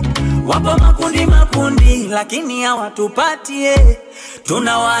Wasafi, wapo makundi makundi, lakini hawatupati,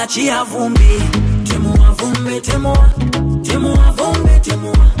 tunawaachia vumbi. Timua vumbi, timua. Timua vumbi,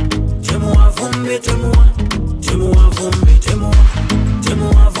 timua. Timua vumbi, timua. Timua vumbi, timua.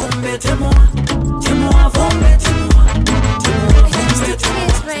 Timua vumbi, timua. Timua vumbi, timua. Timua vumbi, timua.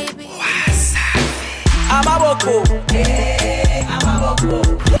 Amaboko, amaboko.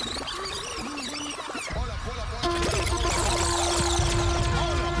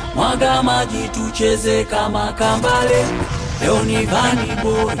 Mwaga maji tucheze kama kambale. Leo ni Vanny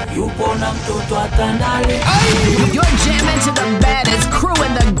boy, yupo na mtoto atandale. You're jamming to the baddest crew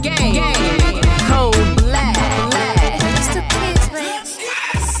in the game. Cold Black. It's the kids, baby.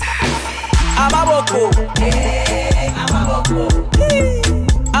 Amaboko, amaboko.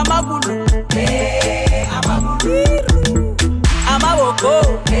 Amabulu, amabulu. Amaboko,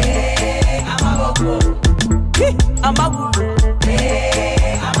 amaboko. Amabulu,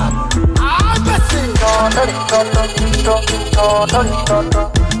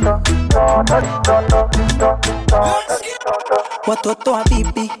 watoto wa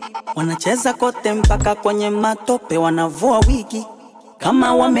bibi wanacheza kote mpaka kwenye matope, wanavua wigi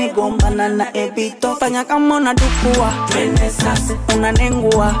kama wamegombana na ebito. Fanya kama unadukua, twende sasa.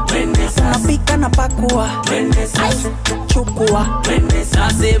 Unanengua, twende sasa. Unapika na pakua, twende sasa. Chukua, twende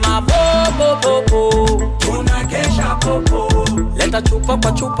sasa. Sema popo popo, tunakesha popo. Leta chupa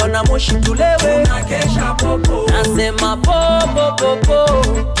kwa chupa na moshi tulewe, tunakesha popo. Nasema popo popo,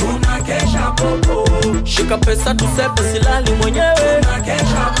 tunakesha popo. Shika pesa tusepe silali mwenyewe,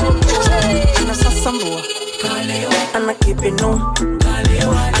 tunakesha popo. Ana sasa mbua, kalewa. Ana kipino,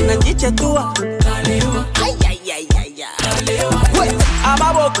 anajichetua, ay ay ay ay ay.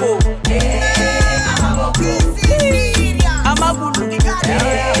 Amaboko, amaboko. Amabulu,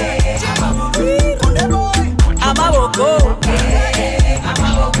 amaboko.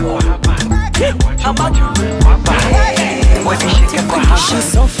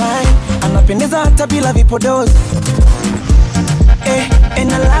 She's so fine, anapendeza hata bila vipodozi.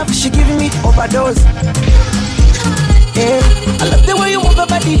 And I love she giving me overdose. I love the way you move your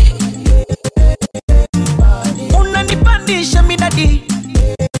body. Unanipandisha midadi.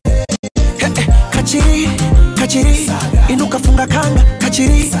 Kachiri, kachiri, inuka funga kanga.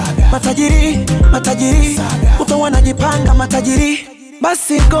 Kachiri, matajiri, matajiri, utawa najipanga matajiri.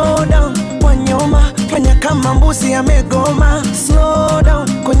 Basi go down, wanyoma, fanya kama mbuzi amegoma. Slow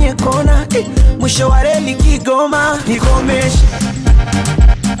down, kwenye kona, mwisho wa reli Kigoma. Nikomeshe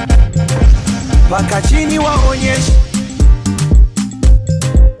paka chini waonyeshe.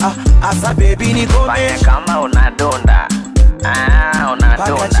 Asa baby nikomeshe. Fanya kama unadonda, unadonda.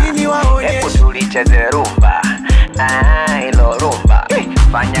 Paka chini waonyeshe. Hebu tulicheze rumba, ilo rumba.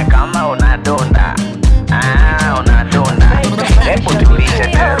 Fanya kama unadonda, unadonda. Hebu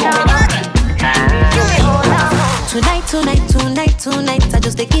tulicheze rumba. Tonight, tonight, tonight, tonight, I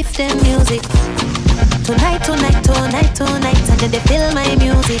just they give them music. Tonight, tonight, tonight, tonight, I just they feel my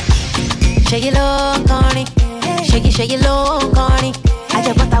music. Shake it low, corny. Shake it low, corny. I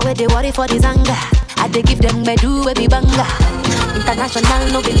just want away the worry for this anger. I dey give them bedu baby banga. International,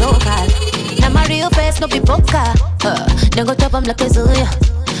 no be local. Now my real face, no be poker. They go top 'em like a Zuya.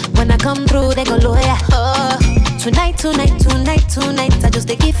 When I come through, they go lawyer. Tonight, tonight, tonight, tonight, I just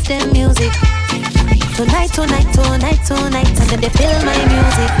they give them music. Tonight, tonight, tonight, tonight, and then they feel my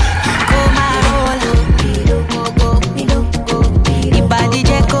music. Come on, Ibadi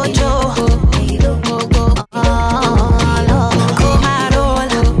Jeko Joe.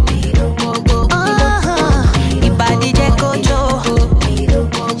 Ibadi Jeko Joe.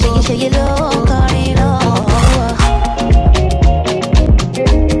 Shake it low, corridor.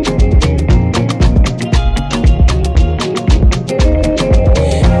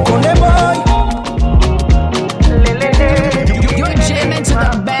 You're jamming to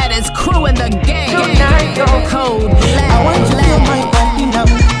the baddest crew in the game. Cold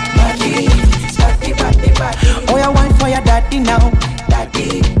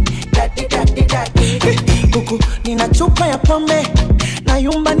Kuku nina chupa ya pombe na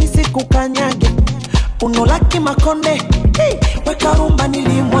yumba nisikukanyage. Unolaki makonde weka rumba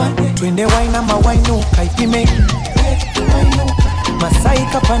nilimwage. Twende waina mawainu kaipime Masai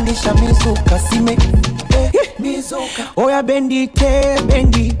kapandisha mizuka sime mizuka. Oya bendi te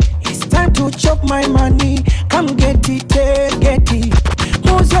bendi, it's time to chop my money. Come get it, get it.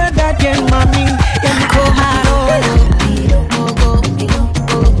 Who's your daddy and mommy? Yanko Haro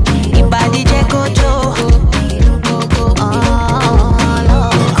Ibadi Jekojo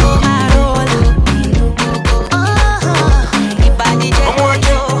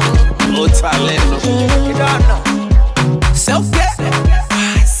Self-care.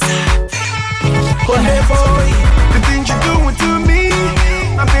 Hey boy, the things you're doing to me,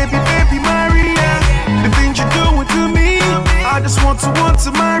 my baby Maria. The things you're doing to me, I just want to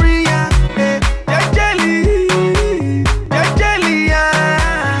Maria. Yeah, jelly,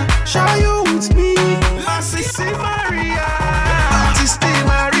 yeah. Show you with me, my sissy Maria, sissy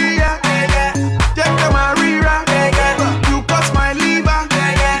Maria, Jacka Maria. You cut my liver,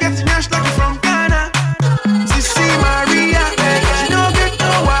 get yash like you from Ghana. Sissy Maria, she don't get no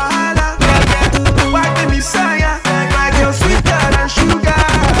wahala. What the Messiah, my girl sweeter than sugar.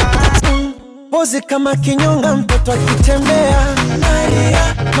 Pozi kama kinyonga mtoto akitembea.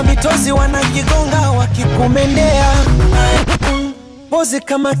 Mabitozi wanajigonga wakikumendea. Pozi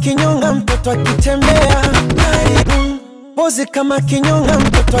kama kinyonga mtoto akitembea. Pozi kama kinyonga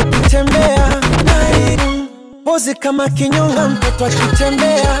mtoto akitembea. Pozi kama kinyonga mtoto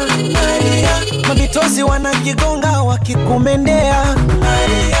akitembea. Mabitozi wanajigonga wakikumendea.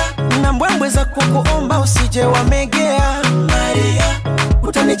 Na mbwembwe za kukuomba usije wamegea.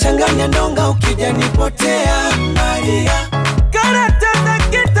 Utanichanganya ndonga ukija nipotea. Karata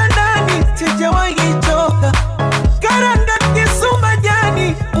takita ndani sijawahi choka. Karanga kisuma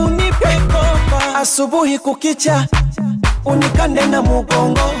jani unipe kopa. Asubuhi kukicha unikande na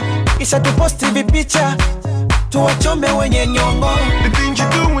mugongo. Kisha tuposti vipicha tuwachome wenye nyongo. The things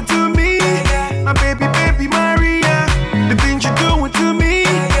you're doing to me, my baby Maria. The things you're doing to me,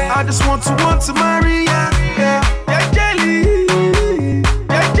 I just want to Maria. Yeah,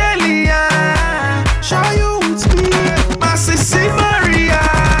 jelly, yeah. Show you with me, my sissy Maria,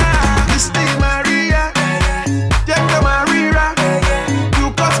 sissy Maria, Jacka Maria.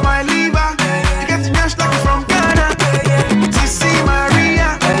 You cut my liver, you get yash like you from Ghana. Sissy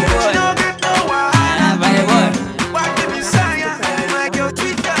Maria, she don't get no wahala. What the Messiah, my girl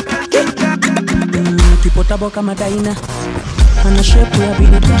sweeter than Kipotabo kama Daina, ana shape ya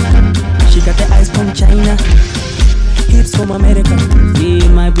bidika. She got the eyes from China, hips from America. Yeah,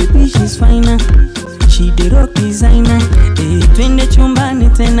 my baby she's finer. She the rock designer. Twende chumbani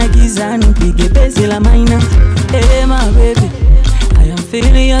tena gizani, pige bezi la maina. Hey my baby, I am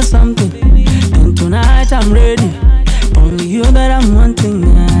feeling you something, and tonight I'm ready. Only you that I'm wanting.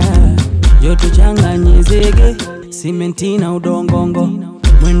 Yote changanye zege, simenti na udongongo.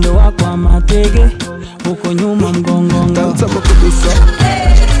 Mwendo wako wa matege, uko nyuma mgongongo. Danza makunusa,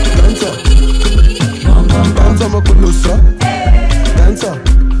 danza, danza makunusa, danza,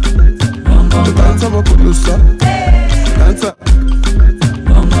 danza makunusa, danza,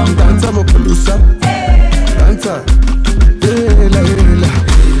 danza makunusa, danza. Hela,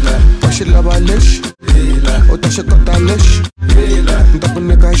 washila balish, utashikota lish,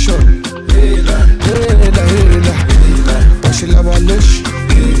 ntakunika short. Hela, washila balish,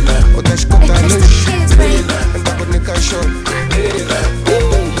 utashikota lish, ntakunika short.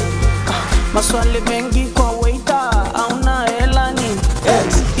 Maswali mengi kwa waiter, hauna hela ni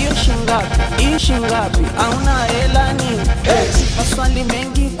Ishingapi, hauna hela ni Maswali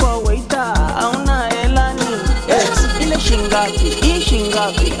mengi kwa waiter, hauna hela ni Ile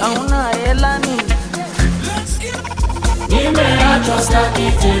shingapi, hauna hela ni. Nimeachwa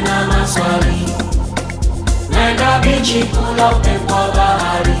staki tena maswali. Nenda bichi kula upepo wa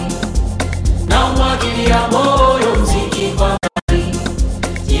bahari. Na umwagilia moyo mziki kwa mbali.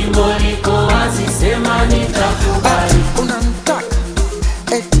 Jimbo liko wazi sema nitakubali. Unanitaka,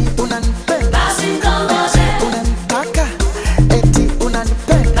 eti unanipenda. Basi mtongoze. Unanitaka, eti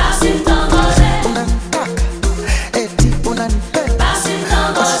unanipenda. Basi mtongoze. Unanitaka, eti unanipenda. Basi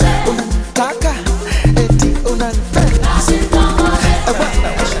mtongoze. Unanitaka, eti unanipenda. Basi mtongoze.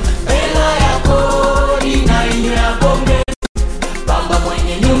 Hela ya kodi na ile ya pombe. Baba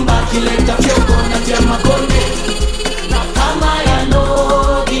mwenye nyumba kileta fyoko na tia makonde.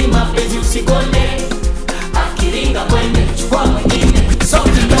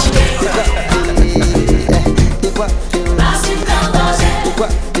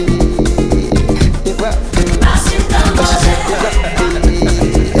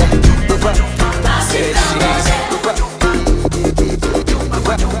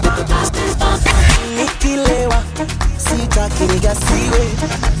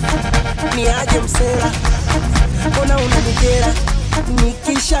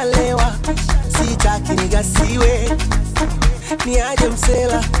 nikishalewa sitaki nigasiwe, niaje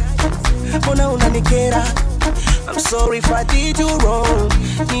msela, mbona unanikera? I'm sorry if I did you wrong,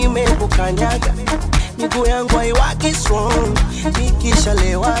 nimekukanyaga, miguu yangu haiwaki strong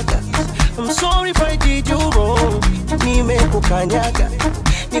nikishalewaga. I'm sorry if I did you wrong, nimekukanyaga,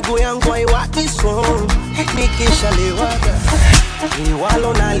 miguu yangu haiwaki strong nikishalewaga.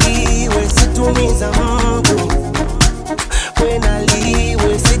 Niwalo naliwe situmiza mtu, we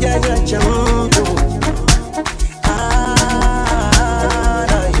naliwe sijanyacha mtu.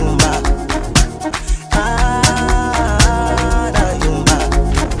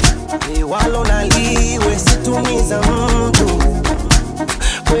 Niwalo naliwe situmiza mtu,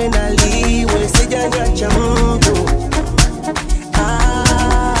 we naliwe sijanyacha mtu.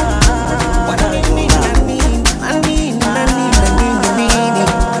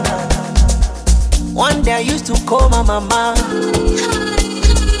 One day I used to call my mama,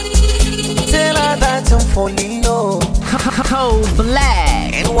 tell her that I'm falling low. Cold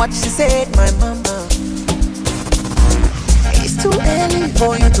Black. And what she said, my mama, it's too early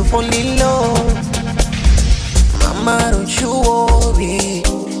for you to fall in love. Mama, don't you worry,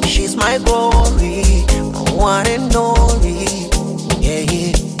 she's my glory, my one and only. Yeah,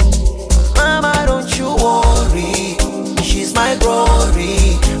 yeah. Mama, don't you worry, she's my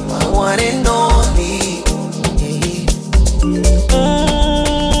glory, my one and only.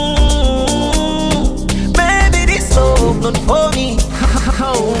 Baby, this love not for me.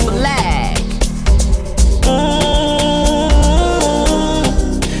 Cold Black.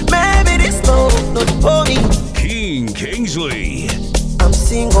 Baby, this love not for me. Kingsley. I'm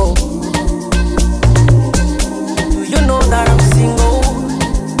single. Do you know that I'm single?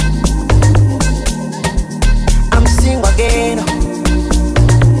 I'm single again.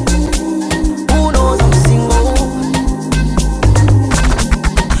 Who knows I'm single?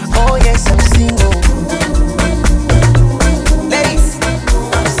 Oh yes, I'm single. Ladies,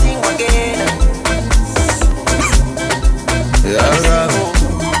 I'm single again.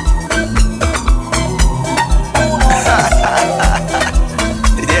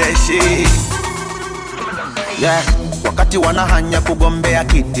 Yeah, wakati wanahanya kugombea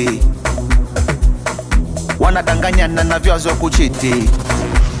kiti, wanadanganyana na vyazo kuchiti,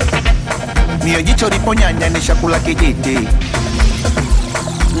 mio jicho liponyanya ni shakula kijiti,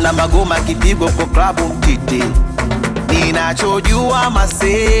 na magoma kipigo kwa klabu mtiti. Ninachojua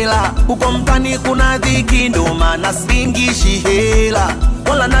masela, huko mtani kuna dhiki, ndo maana singishi hela,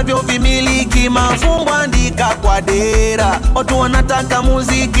 wala navyo vimiliki mafumbo andika kwa dera. Watu wanataka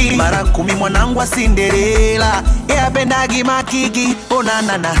muziki, mara 10 mwanangu wa Cinderella, yapendagi makiki. Ona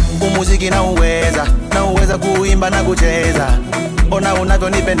nana, umuziki na uweza kuimba na kucheza. Ona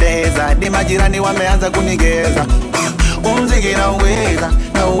unavyonipendeza, ni majirani wameanza kunigeza. Umuziki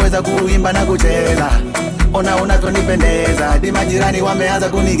na uweza kuimba na kucheza. Ona unavyonipendeza, ni majirani wameanza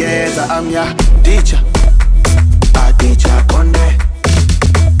kunigeza. I'm ya teacher, a teacher konde.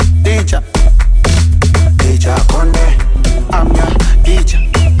 Teacher, teacher konde. I'm ya teacher,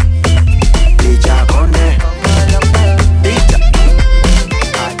 teacher konde. Teacher.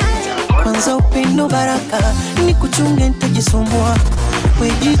 Kwanza upendo baraka, ni kuchunge nitajisumbua,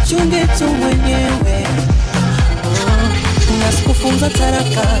 wejichunge tu mwenyewe. Nasikufunza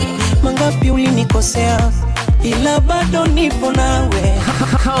taraka, mangapi ulinikosea, ila bado nipo nawe.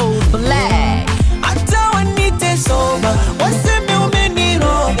 Cold Black. Hata wanite soba, waseme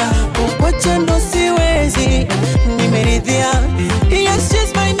umeniroga, kukwacha ndo siwezi, nimeridhia. Yes,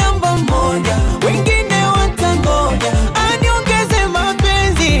 she's my number moja, wengine watangoja, aniongeze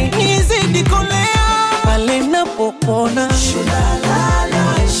mapenzi, nizidi kolea. Pale napopona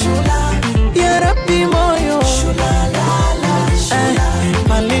shulalala, shula, ya Rabbi moyo shulalala, shula,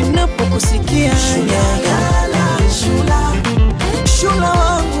 pale napokusikia shulalala, shula, shula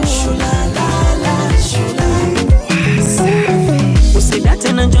wangu shulalala, shula.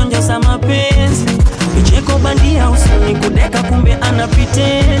 Usidate na njonjo za mapenzi, vicheko bandia usoni kudeka kumbe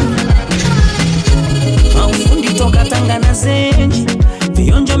anapiteni. Maufundi toka Tanga na Zenji,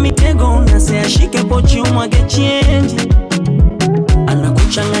 vionjo mitego unaseashike pochi umwage chenji.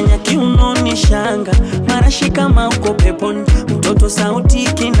 Anakuchanganya kiunoni shanga, marashi kama uko peponi, mtoto sauti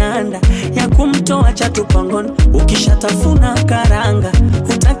kinanda, ya kumtoa chatu pangoni. Ukishatafuna karanga,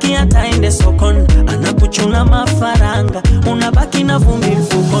 hutaki hata ende sokoni, anakuchuna mafaranga, unabaki na vumbi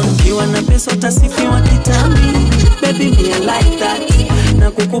mfukoni. Ukiwa na pesa utasifiwa kitambi, baby me I like that,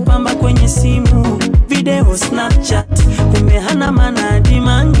 na kukupamba kwenye simu, video Snapchat, kumbe hana maana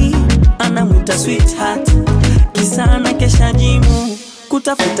dimangi, anamuita sweetheart, kisa ana kesha jimu,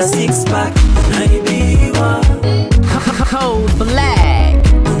 kutafuta six pack, naibiwa. Cold Black.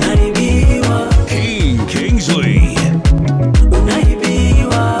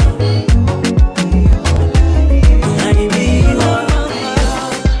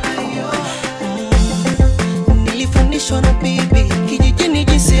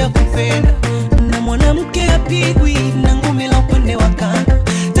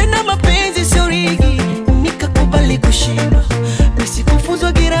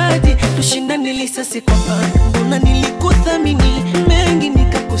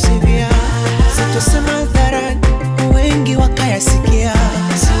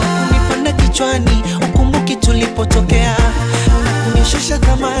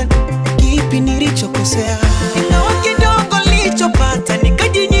 kukosea, ingawa kidogo nilichopata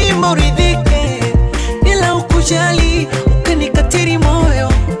nikajinyima uridhike, bila ukujali ukanikatiri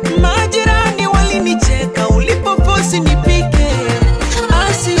moyo. Majirani walinicheka ulipoposi nipike,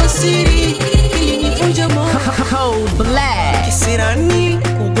 asio siri ilinivunja moyo. Black kisirani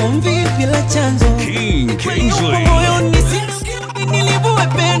ugomvi bila chanzo, Kingsley. moyo nilivue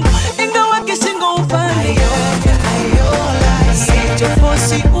pendo ingawa kishingo upande.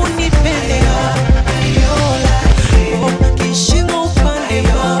 Sichofosi unipende kishingo upande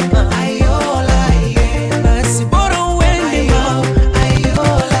mama, basi bora uende mama.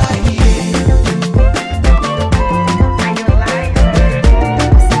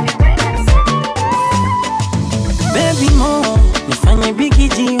 Baby mo, nifanye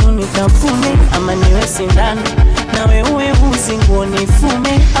bigiji unitafune, ama niwe sindano nawe uwe uzi nguo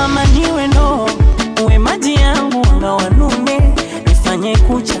nifume, ama niwe ndoo uwe maji yangu anga wanume, nifanye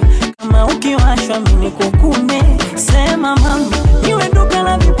kucha kama ukiwashwa mimi kukume. Sema mama, niwe duka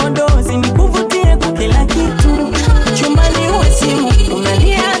la vipodozi nikuvutie kwa kila kitu, chumbani uwe simu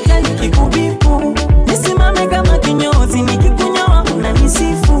unalia hata nikikubipu, nisimame kama kinyozi nikikunyoa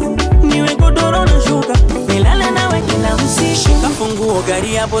unanisifu, niwe godoro na shuka nilale nawe kila usiku, kafunguo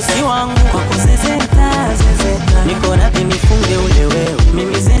gari ya bosi wangu kwako zezeta zezeta, niko radhi nifunge ule wewe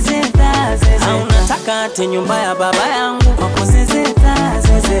mimi zezeta zezeta, au nataka ate nyumba ya baba yangu kwako zezeta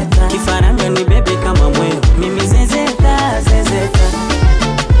zezeta, kifaranga ni bebe kama mweo mimi zezeta zezeta.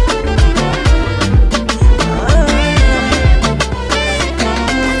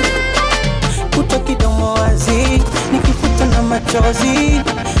 Kuto kidomo wazi nikifuta na machozi,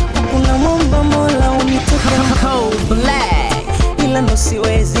 kuna momba mola unitoke black, ila ndo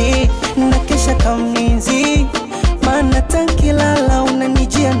siwezi na kesha kamninzi, maana tankilala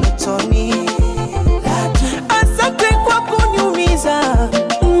unanijia notoni. Asante kwa kuniumiza,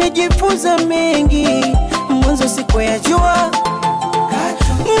 nimejifunza mengi, mwanzo sikuyajua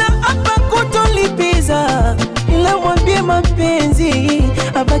na hapa kutolipiza, ila mwambie mapenzi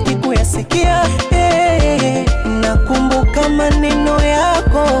abaki kuyasikia. Nakumbuka maneno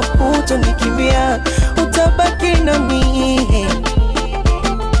yako, utonikimbia utabaki na mimi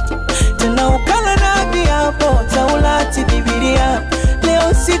tena, ukala na viapo Taurati Biblia.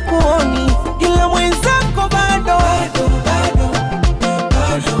 Leo sikuoni ila mwenzako bado,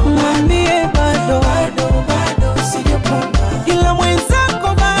 mwambie bado, ila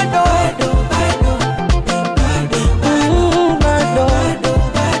mwenzako bado,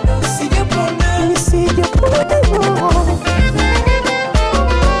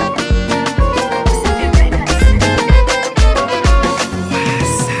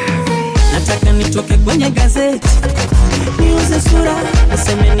 nataka nitoke kwenye gazeti niuze sura,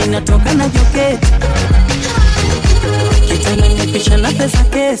 niseme ninatoka na joketi, kitana nipisha na pesa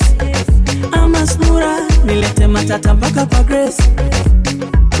kesi, ama sura nilete matata mpaka kwa Grace,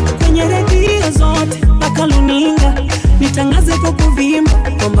 kwenye redio zote mpaka luninga nitangaze kwa kuvimba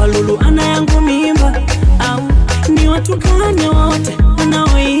kwamba Lulu ana yangu mimba, au ni watu gani wote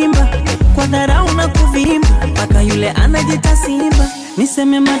wanaoimba kwa dharau na kuvimba mpaka yule anajita simba,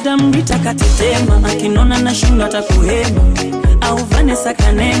 niseme Madam Rita katetema akinona na shinda atakuhema, au Vanessa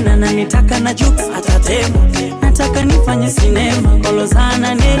kanena na nitaka na jokes atatema, nataka nifanye sinema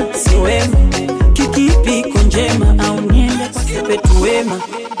kolozana nel siwema, kikipi konjema au niende kwa sepetu wema,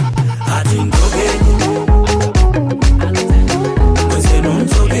 hadi ndogeni mwezenu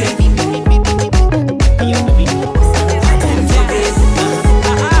mzogeni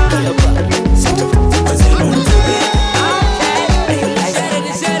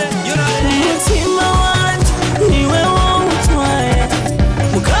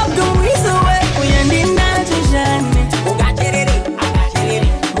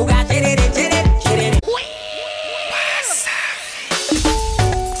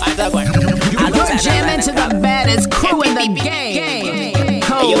you're jamming to the baddest crew in the game.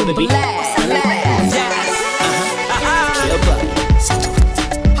 Cold Black.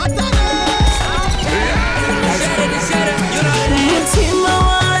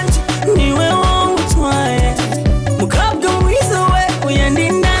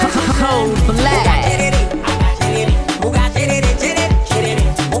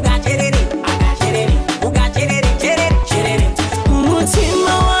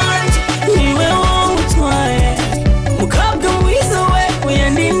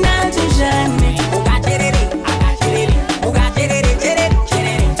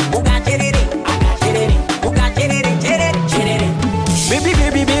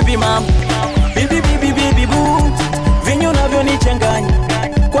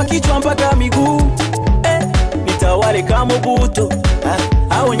 Kichwa mpaka miguu nitawale kama Mobutu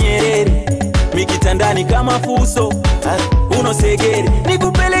au Nyerere, mikitandani kama fuso unosegere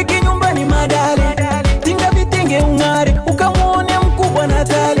nikupeleke nyumbani madale tinga vitenge ungare ukamuone mkubwa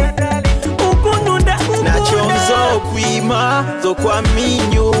Natale ukundunda nachonzo kwima zo kwa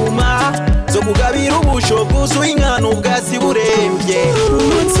minyuma zo kugabira ubushoguzi ingano ubwasi burembye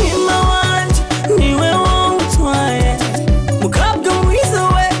umutima wanje niwe wawutwaye mukabwa mwiza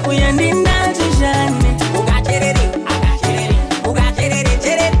we uyandindaje jane ugacherere agacherere ugacherere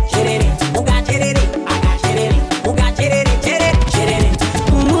cherere cherere ugacherere agacherere ugacherere cherere cherere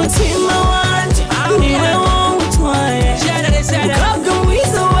umutima wanje niwe wawutwaye mukabwa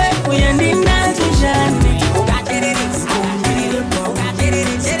mwiza we uyandindaje jane ugacherere agacherere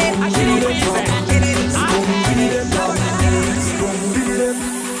ugacherere cherere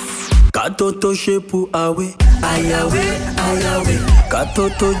katoto shepu awe ayawe ayawe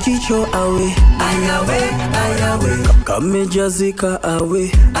katoto jicho awe ayawe ayawe kamejazika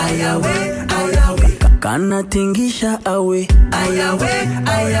awe ayawe ayawe kanatingisha awe ayawe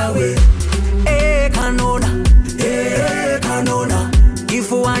ayawe kanona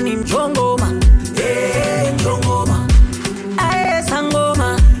kifuani mchongoma mchongoma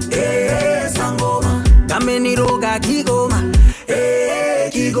sangoma sangoma kameniroga kigoma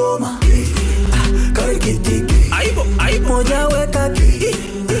kigoma karikitiki aibo moja weka ki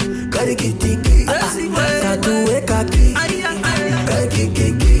karikitiki tatu weka ki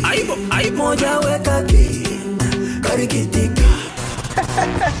karikitiki aibo moja weka ki karikitiki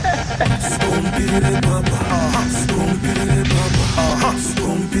Spompire papa spompire papa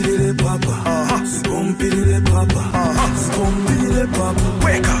spompire papa spompire papa spompire papa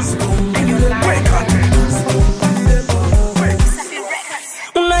weka spompire weka spompire papa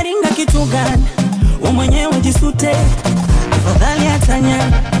unaringa kitu gani mwenyewe jisute afadhali atanya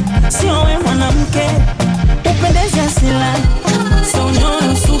sio wewe mwanamke upendeze asila sio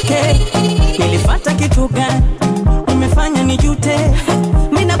nyoyo suke nilifuata kitu gani umefanya nijute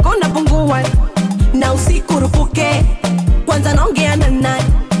mimi nakonda pungua na usiku rupuke kwanza naongea na nani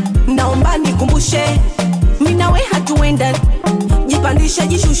naomba nikumbushe mimi nawe hatuenda jipandisha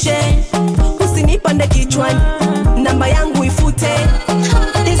jishushe usinipande kichwani namba yangu ifute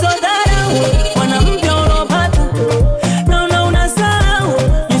hizo dharau mwanamke unopata naona unasahau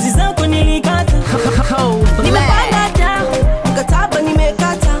nyuzi zako nilikata nimepanda down mkataba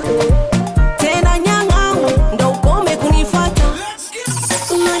nimekata tena nyang'au ndo ukome kunifuata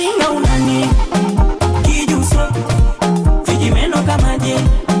unaringa unani kijuso vijimeno kama je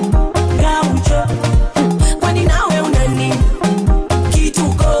gaucho kwani nawe unani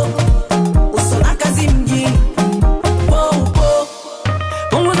kituko usona kazi mjini popo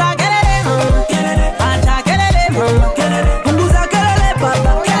punguza kelele acha kelele punguza kelele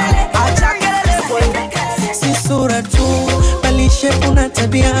baba acha kelele bwana si sura tu bali shepu na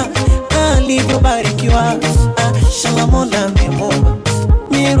tabia alivyobarikiwa shala Mola amemuumba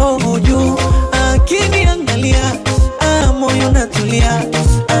miroho juu akiniangalia moyo natulia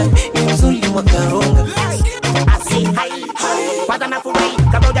ni mzuri wa karunga kwanza nafurahi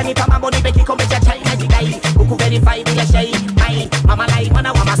kama hujanipa mambo nipe kikombe cha chai na jidai ukuverify bila shai mai mama lai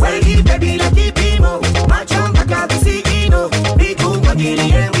mwana wa Masai nipe bila kipimo macho mpaka visigino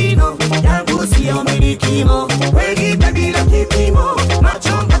nikumwagilie wino yangu sio milikimo nipe bila kipimo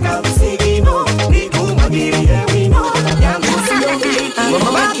macho mpaka visigino nikumwagilie wino yangu sio milikimo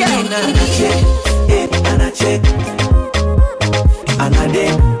mama kina anache anade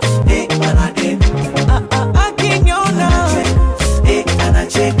anade akinyona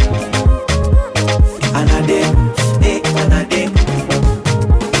anache anade anade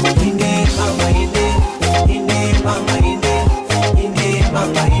ine mama ine mama ine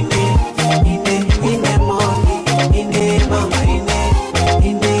mama ine moni ine mama ine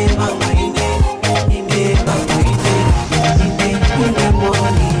mama ine mama ine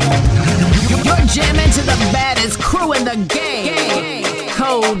moni. You're jamming to the baddest crew in the game.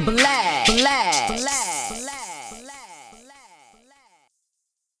 Cold Black.